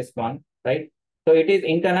for this one, right? So it is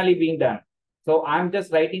internally being done. So I'm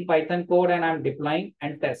just writing Python code and I'm deploying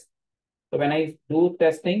and test. So when I do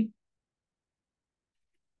testing,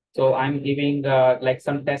 so I'm giving like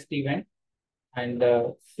some test event and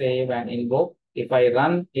save and invoke. If I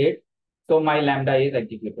run it, so my Lambda is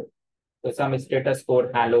executed. So some status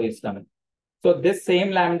code hello is coming. So this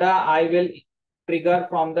same Lambda, I will trigger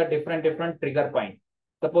from the different trigger point.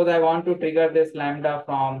 Suppose I want to trigger this Lambda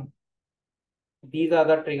from these are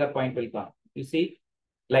the trigger point will come. You see,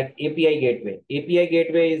 like API gateway. API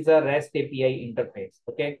gateway is a REST API interface.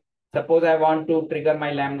 Okay. Suppose I want to trigger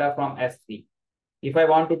my Lambda from S3. If I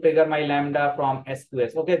want to trigger my Lambda from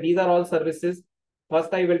SQS. Okay, these are all services.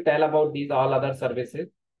 First, I will tell about these all other services.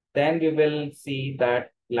 Then we will see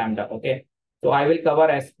that Lambda. Okay. So I will cover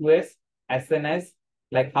SQS, SNS,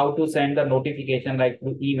 like how to send the notification like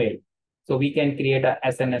through email. So we can create a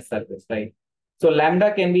SNS service, right? So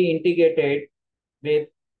Lambda can be integrated with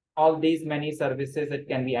all these many services. It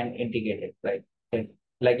can be integrated, right? Okay.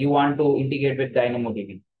 Like you want to integrate with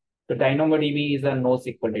DynamoDB. So DynamoDB is a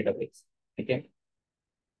NoSQL database. Okay.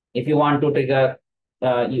 If you want to trigger,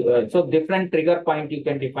 so different trigger point you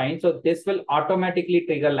can define. So this will automatically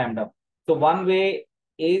trigger Lambda. So one way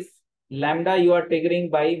is Lambda you are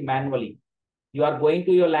triggering by manually. You are going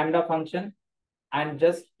to your Lambda function and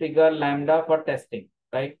just trigger Lambda for testing,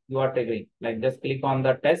 right? You are triggering, like just click on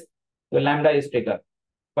the test, your Lambda is triggered.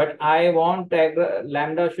 But I want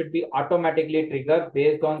Lambda should be automatically triggered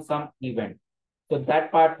based on some event. So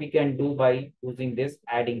that part we can do by using this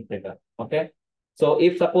adding trigger, okay? So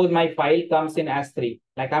if suppose my file comes in S3,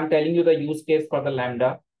 like I'm telling you the use case for the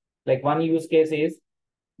Lambda. Like one use case is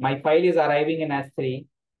my file is arriving in S3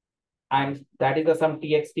 and that is some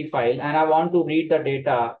txt file, and I want to read the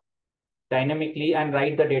data dynamically and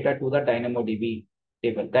write the data to the DynamoDB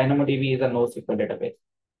table. DynamoDB is a NoSQL database.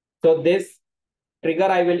 So this trigger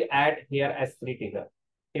I will add here S3 trigger.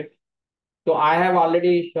 Okay. So I have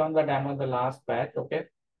already shown the demo in the last batch. Okay.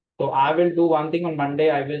 So I will do one thing on Monday.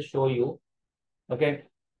 I will show you. Okay.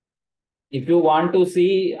 If you want to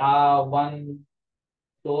see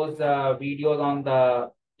those videos on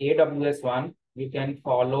the AWS one, you can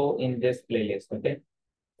follow in this playlist. Okay.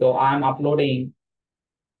 So I'm uploading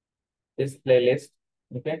this playlist.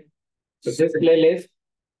 Okay. So this playlist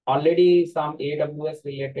already some AWS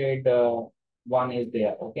related one is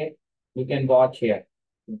there. Okay. You can watch here.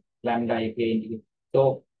 Lambda API.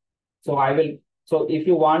 So I will, so if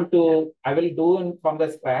you want to, I will do from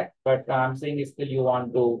the scratch, but I'm saying still you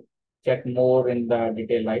want to check more in the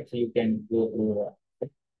detail, right? So you can go through.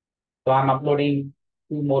 So I'm uploading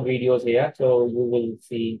 2 more videos here. So you will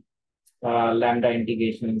see Lambda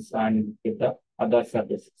integrations and with the other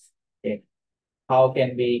services. Okay. How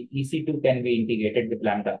can we, EC2 can be integrated with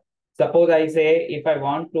Lambda? Suppose I say, if I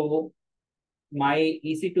want to, my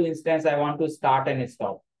EC2 instance, I want to start and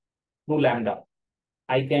stop through Lambda.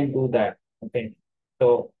 I can do that. Okay.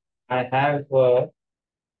 So I have,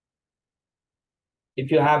 if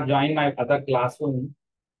you have joined my other classroom,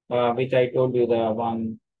 which I told you the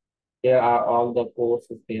one, there are all the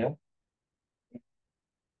courses there.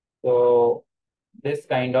 So this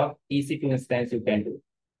kind of EC2 instance you can do.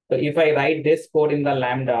 So if I write this code in the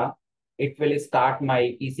Lambda, it will start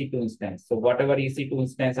my EC2 instance. So whatever EC2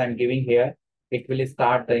 instance I'm giving here, it will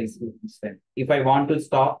start the EC2 instance. If I want to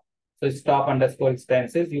stop, so stop underscore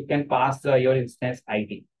instances, you can pass your instance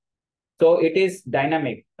ID. So it is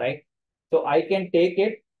dynamic, right? So I can take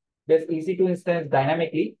it, this EC2 instance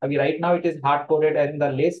dynamically. I mean, right now it is hard coded in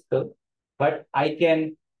the list, but I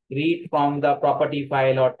can read from the property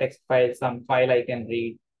file or text file, some file I can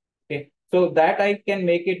read. Okay. So that I can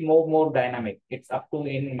make it more dynamic. It's up to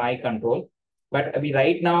in my control. But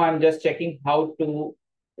right now I'm just checking how to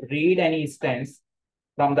read any instance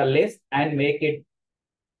from the list and make it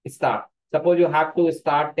start. Suppose you have to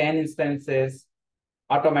start 10 instances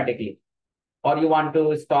automatically, or you want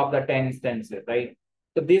to stop the 10 instances, right?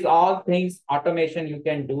 So these all things automation you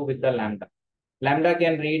can do with the Lambda. Lambda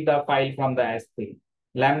can read the file from the S3.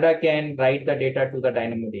 Lambda can write the data to the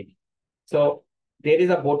DynamoDB. So there is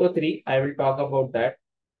a Boto 3. I will talk about that.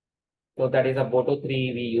 So that is a Boto 3.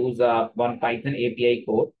 We use one Python API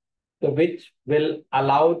code, so which will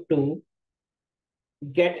allow to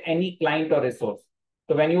get any client or resource.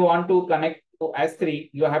 So when you want to connect to S3,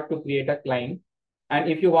 you have to create a client. And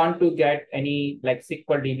if you want to get any like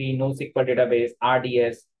SQL DB, NoSQL database,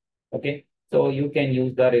 RDS, okay, so you can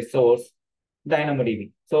use the resource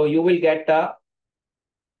DynamoDB. So you will get the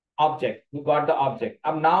object. You got the object.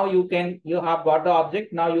 Now you have got the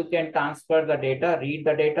object. Now you can transfer the data, read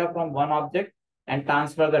the data from one object and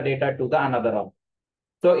transfer the data to the another object.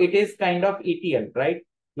 So it is kind of ETL, right?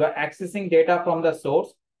 You are accessing data from the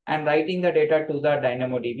source and writing the data to the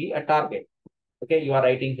DynamoDB, a target. Okay, you are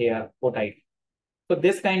writing here code ID. So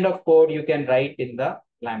this kind of code you can write in the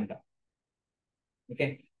Lambda.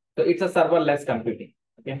 Okay, so it's a serverless computing.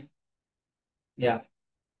 Okay, yeah.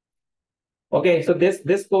 Okay, so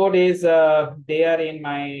this code is there in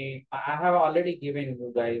my. I have already given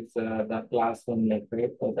you guys the classroom link, right?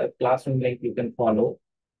 So the classroom link you can follow.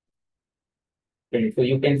 Okay, so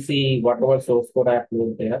you can see whatever source code I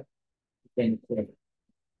upload there. You can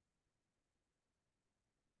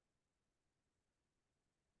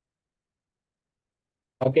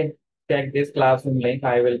okay, check this classroom link.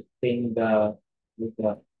 I will ping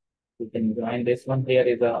you can join this one. Here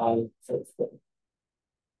is a all source code.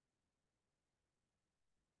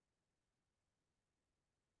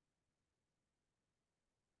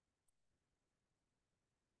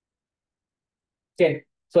 Okay,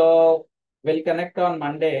 so we'll connect on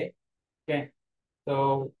Monday. Okay,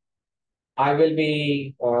 so I will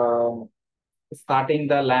be starting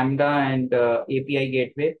the Lambda and API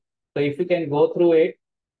gateway. So if you can go through it,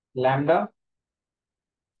 Lambda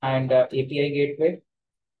and API gateway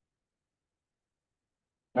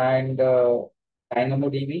and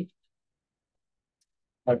DynamoDB.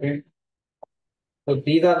 Okay. So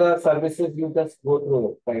these are the services you just go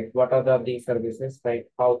through, right? What are these services, right?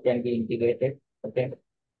 How can be integrated? Okay.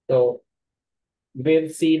 So we'll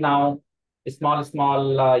see now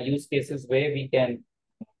small use cases where we can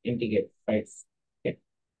integrate, right? Okay.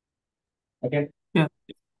 Okay. Yeah,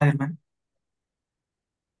 Iron.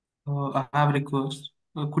 I have a request.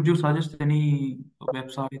 Could you suggest any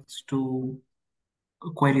websites to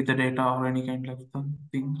query the data or any kind of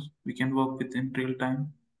things we can work with in real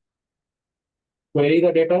time. Query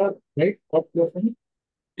the data, right? What you're saying?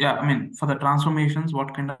 Yeah, I mean, for the transformations,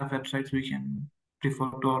 what kind of websites we can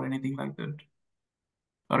refer to or anything like that,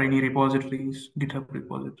 or any repositories, GitHub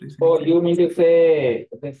repositories, So anything. you mean to say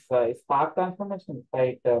this Spark transformation,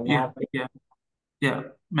 right? Yeah, Map. yeah,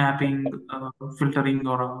 mapping, filtering,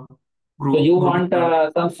 or So you grouping.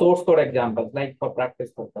 want some source code examples, like for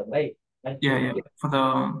practice purpose, right? Like you Yeah. mean. For the,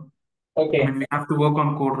 I Okay. mean, we have to work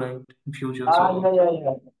on code, right, in future. Yeah, So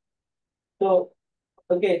yeah. So,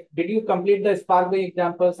 okay, did you complete the Spark the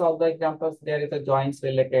examples? All the examples, there is a joins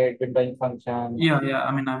related, windowing function. yeah,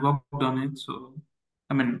 I mean, I worked on it. So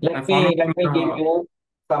I mean, I Let followed me give you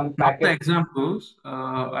some not the package. examples.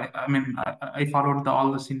 I mean, I followed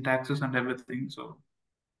all the syntaxes and everything. So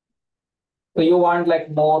So you want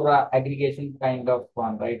like more aggregation kind of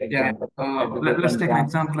one, right? yeah, Example. let's Aggregation take an graph.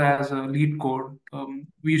 example as a lead code.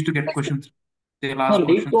 We used to get questions. They'll No, ask lead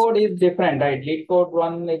questions. code is different, right? Lead code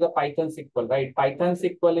one is a Python SQL, right? Python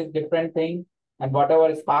SQL is different thing. And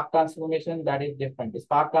whatever Spark transformation, that is different.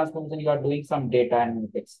 Spark transformation, you are doing some data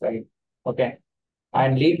analytics, right? Okay.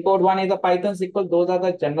 And lead code one is a Python SQL. Those are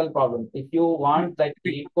the general problems. If you want like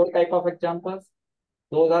lead code type of examples,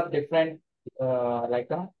 those are different,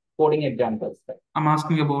 coding examples. Right? I'm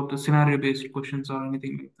asking about the scenario-based questions or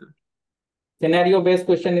anything like that. Scenario-based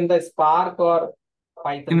question in the Spark or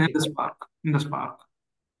Python In the SQL? Spark. In the Spark.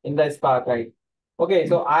 In the Spark, right? Okay,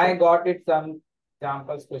 so I got it some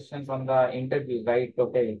examples questions on the interview, right?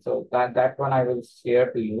 Okay, so that one I will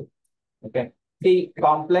share to you. Okay, see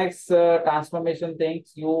complex transformation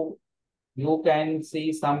things. You can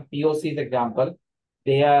see some POCs example.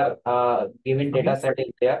 They are given data set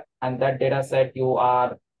is there, and that data set you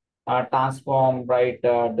are transform, right?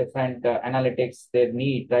 Different analytics they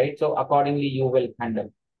need, right? So accordingly you will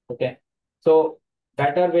handle. Okay, so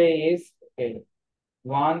better way is okay.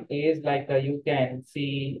 One is like you can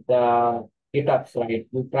see the GitHubs, right?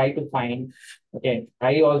 You try to find. Okay,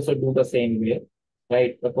 I also do the same way,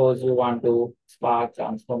 right? Suppose you want to Spark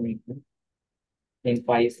transformation in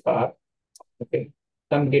PySpark. Okay,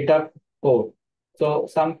 some GitHub code. So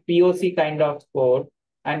some POC kind of code.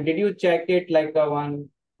 And did you check it like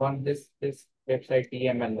this website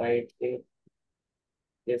TML, right?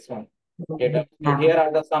 This one. GitHub. So here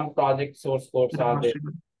are the some project source codes are there.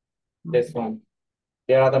 This one.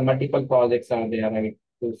 There are the multiple projects are there, right?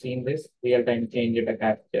 You've seen this real-time change data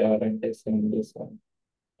capture and this and this one.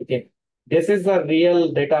 Okay. This is a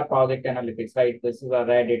real data project analytics, right? This is a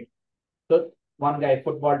Reddit. So one guy,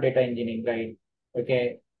 football data engineering, right?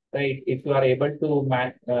 Okay, right. If you are able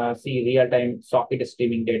to see real-time socket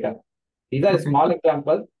streaming data, these are small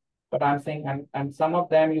examples, but I'm saying, and some of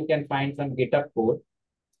them you can find some GitHub code.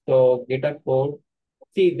 So GitHub code,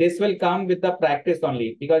 see, this will come with the practice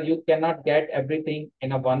only because you cannot get everything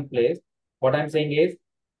in a one place. What I'm saying is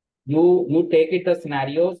you take it the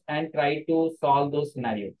scenarios and try to solve those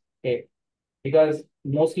scenarios. Okay, because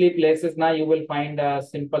mostly places now you will find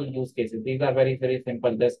simple use cases. These are very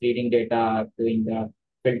simple, just reading data, doing the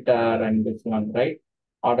filter and this one, right?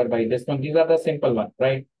 Order by this one. These are the simple one,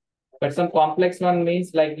 right? But some complex one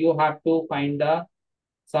means like you have to find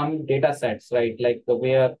some data sets, right? Like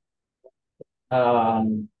where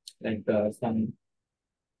um some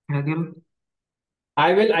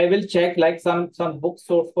I will check like some book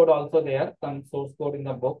source code also there, some source code in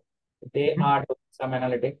the book. They are doing some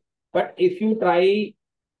analytics. But if you try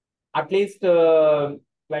at least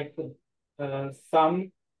like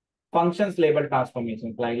some functions label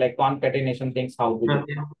transformations, like concatenation things, how to do.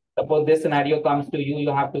 Suppose this scenario comes to you,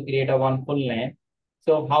 you have to create a one full name.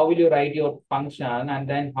 So how will you write your function and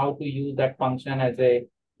then how to use that function as a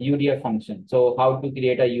UDF function? So how to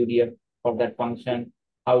create a UDF for that function,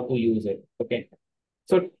 how to use it. Okay.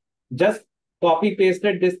 So just copy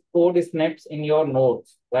pasted this code snips in your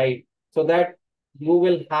notes, right? So that you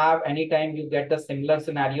will have anytime you get the similar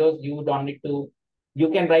scenarios, you don't need to, you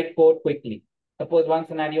can write code quickly. Suppose one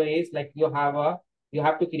scenario is like you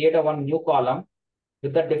have to create a one new column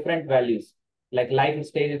with the different values. Like life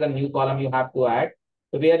stage is a new column you have to add.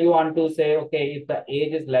 So where you want to say, okay, if the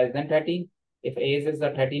age is less than 13, if age is a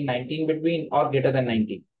 13, 19 between or greater than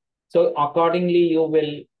 19. So accordingly, you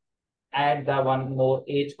will add the one more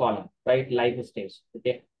age column, right? Life stage.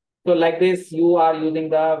 Okay. So like this, you are using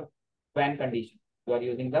the when condition. You are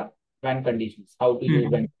using the when conditions. How to use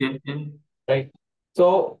when, right?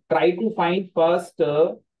 So try to find first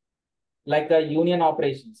like a union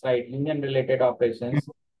operations, right? Union related operations.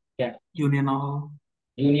 Yeah. Union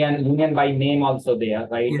by name also there,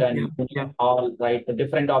 right? And all right. The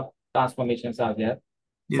different of transformations are there.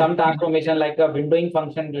 Some transformation like a windowing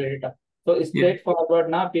function related. So straightforward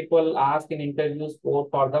now, people ask in interviews for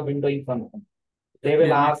the windowing function. They will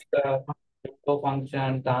Yeah. ask the window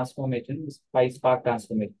function transformation, Spark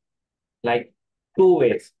transformation, like two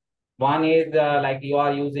ways. One is like you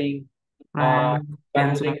are using Rank,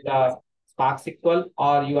 cancel. the Spark SQL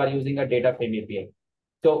or you are using a data frame API.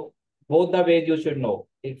 So both the ways you should know.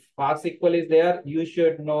 If Spark SQL is there, you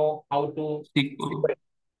should know SQL.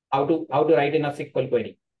 how to write in a SQL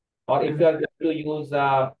query. Or if you are going to use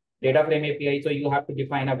data frame API, so you have to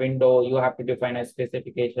define a window, you have to define a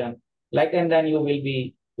specification, like, and then you will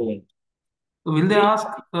be doing. Will they ask,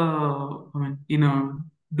 I mean,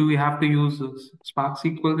 do we have to use Spark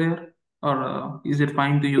SQL there? Or is it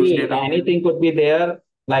fine to use See, data? anything could be there.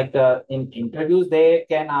 Like in interviews, they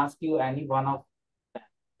can ask you any one of them.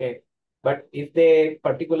 Okay. But if they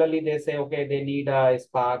particularly they say, okay, they need a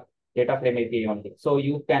Spark data frame API only. So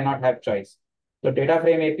you cannot have choice. So data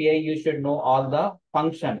frame API, you should know all the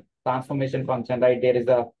function, transformation function, right? There is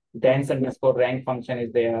a dense underscore rank function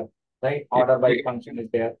is there, right? Order by function is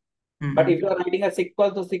there. But if you are writing a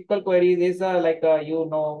SQL, so SQL queries is like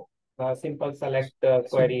simple select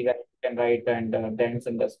query that you can write and dense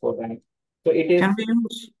underscore rank. So it is. Can we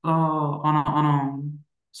use on a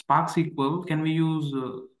Spark SQL? Can we use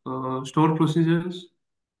stored procedures?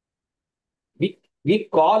 We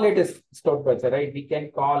call it a stored procedure, right? We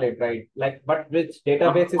can call it, right? Like, but which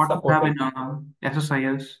database is What we have supported? in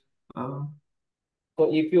SSIS? Uh, So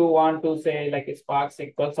if you want to say like a Spark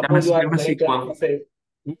SQL, suppose you are MS going to SQL. access.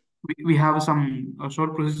 We have some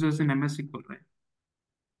stored procedures in MS SQL, right?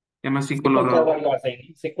 MS SQL SQL or Server, you are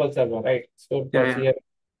saying SQL Server, right? Stored yeah. procedure.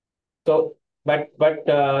 So, but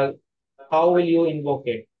how will you invoke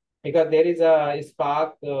it? Because there is a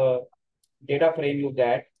Spark data frame you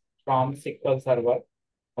get from SQL Server,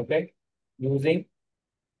 okay, using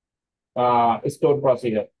stored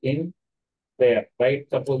procedure in there, right?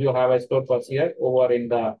 Suppose you have a stored procedure over in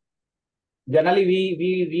the. Generally,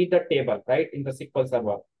 we read the table, right, in the SQL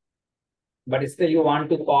Server, but still you want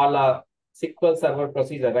to call a SQL Server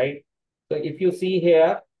procedure, right? So if you see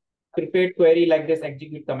here, prepared query like this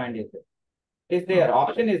execute command is there. Is there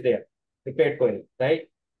option is there, prepared query, right?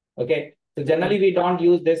 Okay. So generally we don't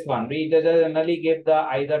use this one. We generally give the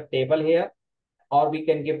either table here, or we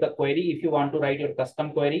can give the query if you want to write your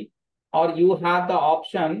custom query, or you have the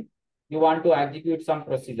option you want to execute some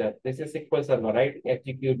procedure. This is SQL Server, right?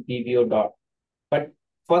 Execute DBO dot. But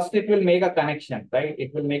first it will make a connection, right?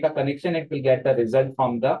 It will make a connection. It will get the result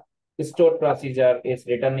from the stored procedure is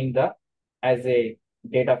returning the as a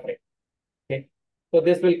data frame. Okay. So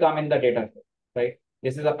this will come in the data frame, right?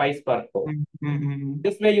 This is a PySpark code.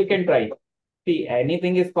 This way you can try. See,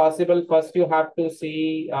 anything is possible. First, you have to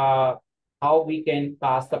see how we can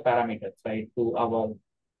pass the parameters, right, to our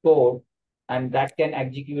code, and that can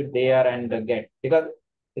execute there and get. Because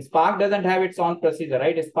Spark doesn't have its own procedure,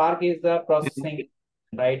 right? Spark is the processing,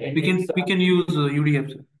 right? And we can use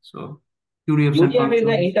UDF. So UDFs and UDF is the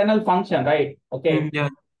functions. internal function, right? Okay, Yeah.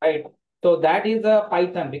 right. So that is a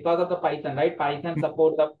Python because of the Python, right? Python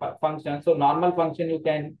support the function. So normal function you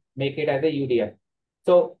can make it as a UDF.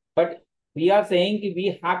 So, but we are saying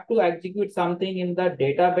we have to execute something in the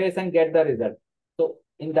database and get the result. So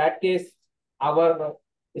in that case, our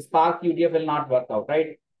Spark UDF will not work out,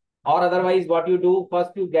 right? Or otherwise, what you do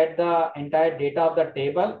first, you get the entire data of the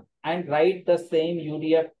table and write the same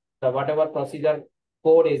UDF, the whatever procedure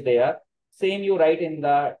code is there, same you write in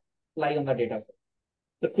the lie on the data.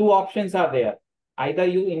 The two options are there. Either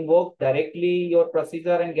you invoke directly your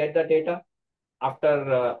procedure and get the data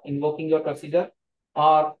after invoking your procedure,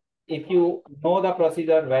 or if you know the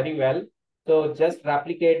procedure very well, so just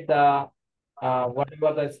replicate the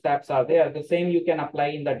whatever the steps are there. The same you can apply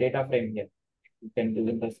in the data frame here. You can do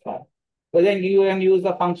in the Spark. But then you can use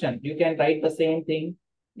the function. You can write the same thing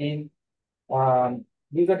in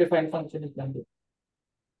user defined function. You can do.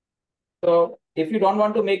 So if you don't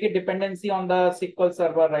want to make it dependency on the SQL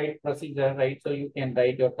Server, right, procedure, right, so you can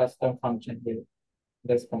write your custom function here.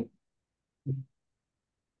 This one.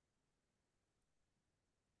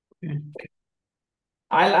 Okay.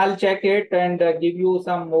 I'll check it and give you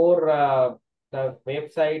some more the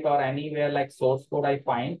website or anywhere like source code I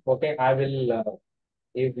find. Okay, I will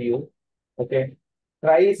give you. Okay,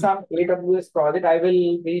 try some AWS project. I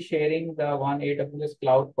will be sharing the one AWS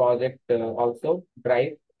cloud project also.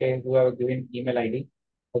 Drive. Okay, who have given email ID.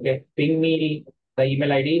 Okay, ping me the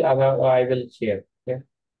email ID. I will share. Okay,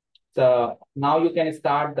 so now you can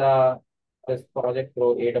start this project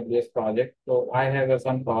through AWS project. So I have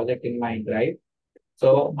some project in my drive.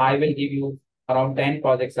 So I will give you around 10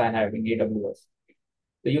 projects I have in AWS.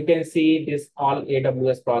 So you can see this all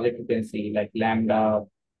AWS project. You can see like Lambda,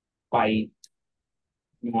 Pi,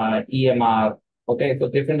 EMR. Okay, so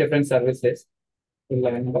different services in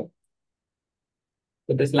Lambda.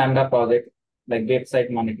 So this Lambda project, like website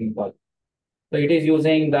monitoring project. So it is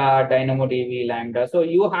using the DynamoDB Lambda. So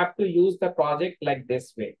you have to use the project like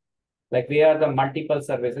this way, like we are the multiple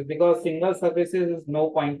services, because single services is no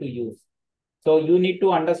point to use. So you need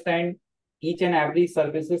to understand each and every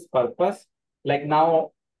service's purpose. Like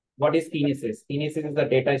now, what is Kinesis? Kinesis is the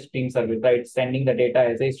data stream service, right? Sending the data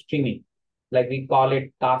as a streaming. Like we call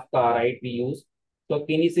it Kafka, right? We use. So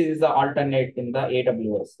Kinesis is the alternate in the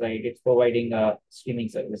AWS, right? It's providing a streaming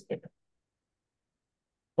service data.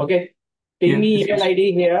 Okay. Ping me email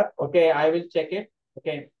ID here. Okay, I will check it.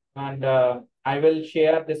 Okay. And I will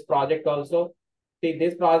share this project also. See,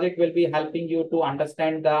 this project will be helping you to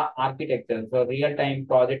understand the architecture, so real-time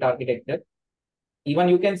project architecture. Even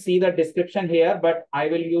you can see the description here, but I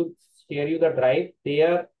will share you the drive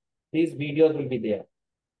there. These videos will be there.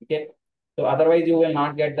 Okay. So otherwise you will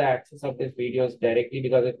not get the access of these videos directly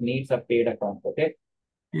because it needs a paid account. Okay.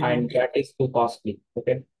 And that is too costly.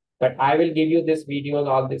 Okay. But I will give you this videos,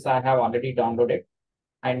 all this I have already downloaded.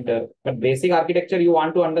 And but basic architecture you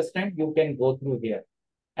want to understand, you can go through here.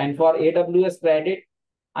 And for AWS credit,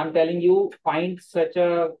 I'm telling you, find such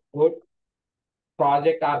a good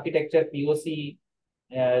project architecture POC,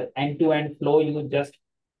 end-to-end flow you just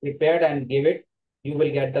prepared and give it, you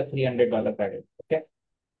will get the $300 credit. Okay.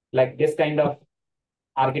 Like this kind of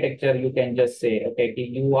architecture, you can just say, okay,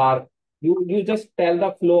 you just tell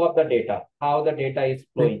the flow of the data, how the data is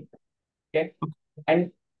flowing. Okay.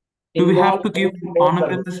 And do we have involve to give more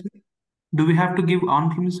services. on-premises? Do we have to give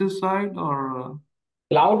on-premises side or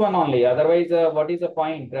Cloud one only? Otherwise, what is the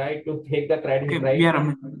point, right? To take the credit, okay, right? we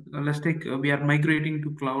are let's take we are migrating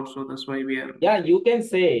to cloud, so that's why we are. Yeah, you can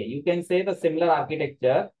say the similar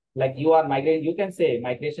architecture, like you are migrating, you can say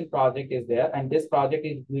migration project is there, and this project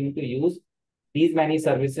is going to use these many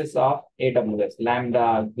services of AWS,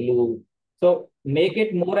 Lambda, Glue. So make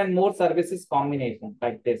it more and more services combination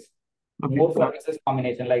like this. Okay. More services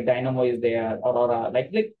combination like Dynamo is there, Aurora,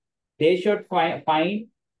 like they should find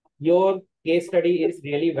your case study is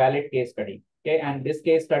really valid case study. Okay, and this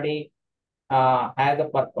case study has a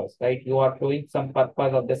purpose, right? You are showing some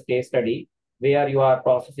purpose of this case study where you are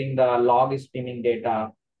processing the log streaming data,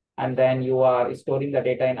 and then you are storing the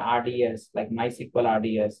data in RDS, like MySQL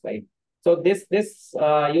RDS, right? So this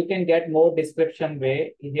you can get more description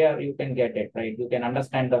way here. You can get it, right? You can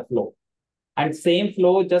understand the flow, and same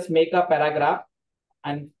flow, just make a paragraph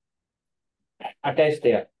and attach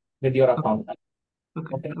there with your account.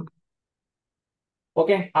 Okay.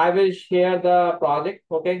 Okay, I will share the project.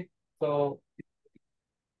 Okay, so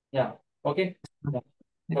yeah. Okay. Yeah.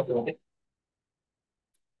 Okay.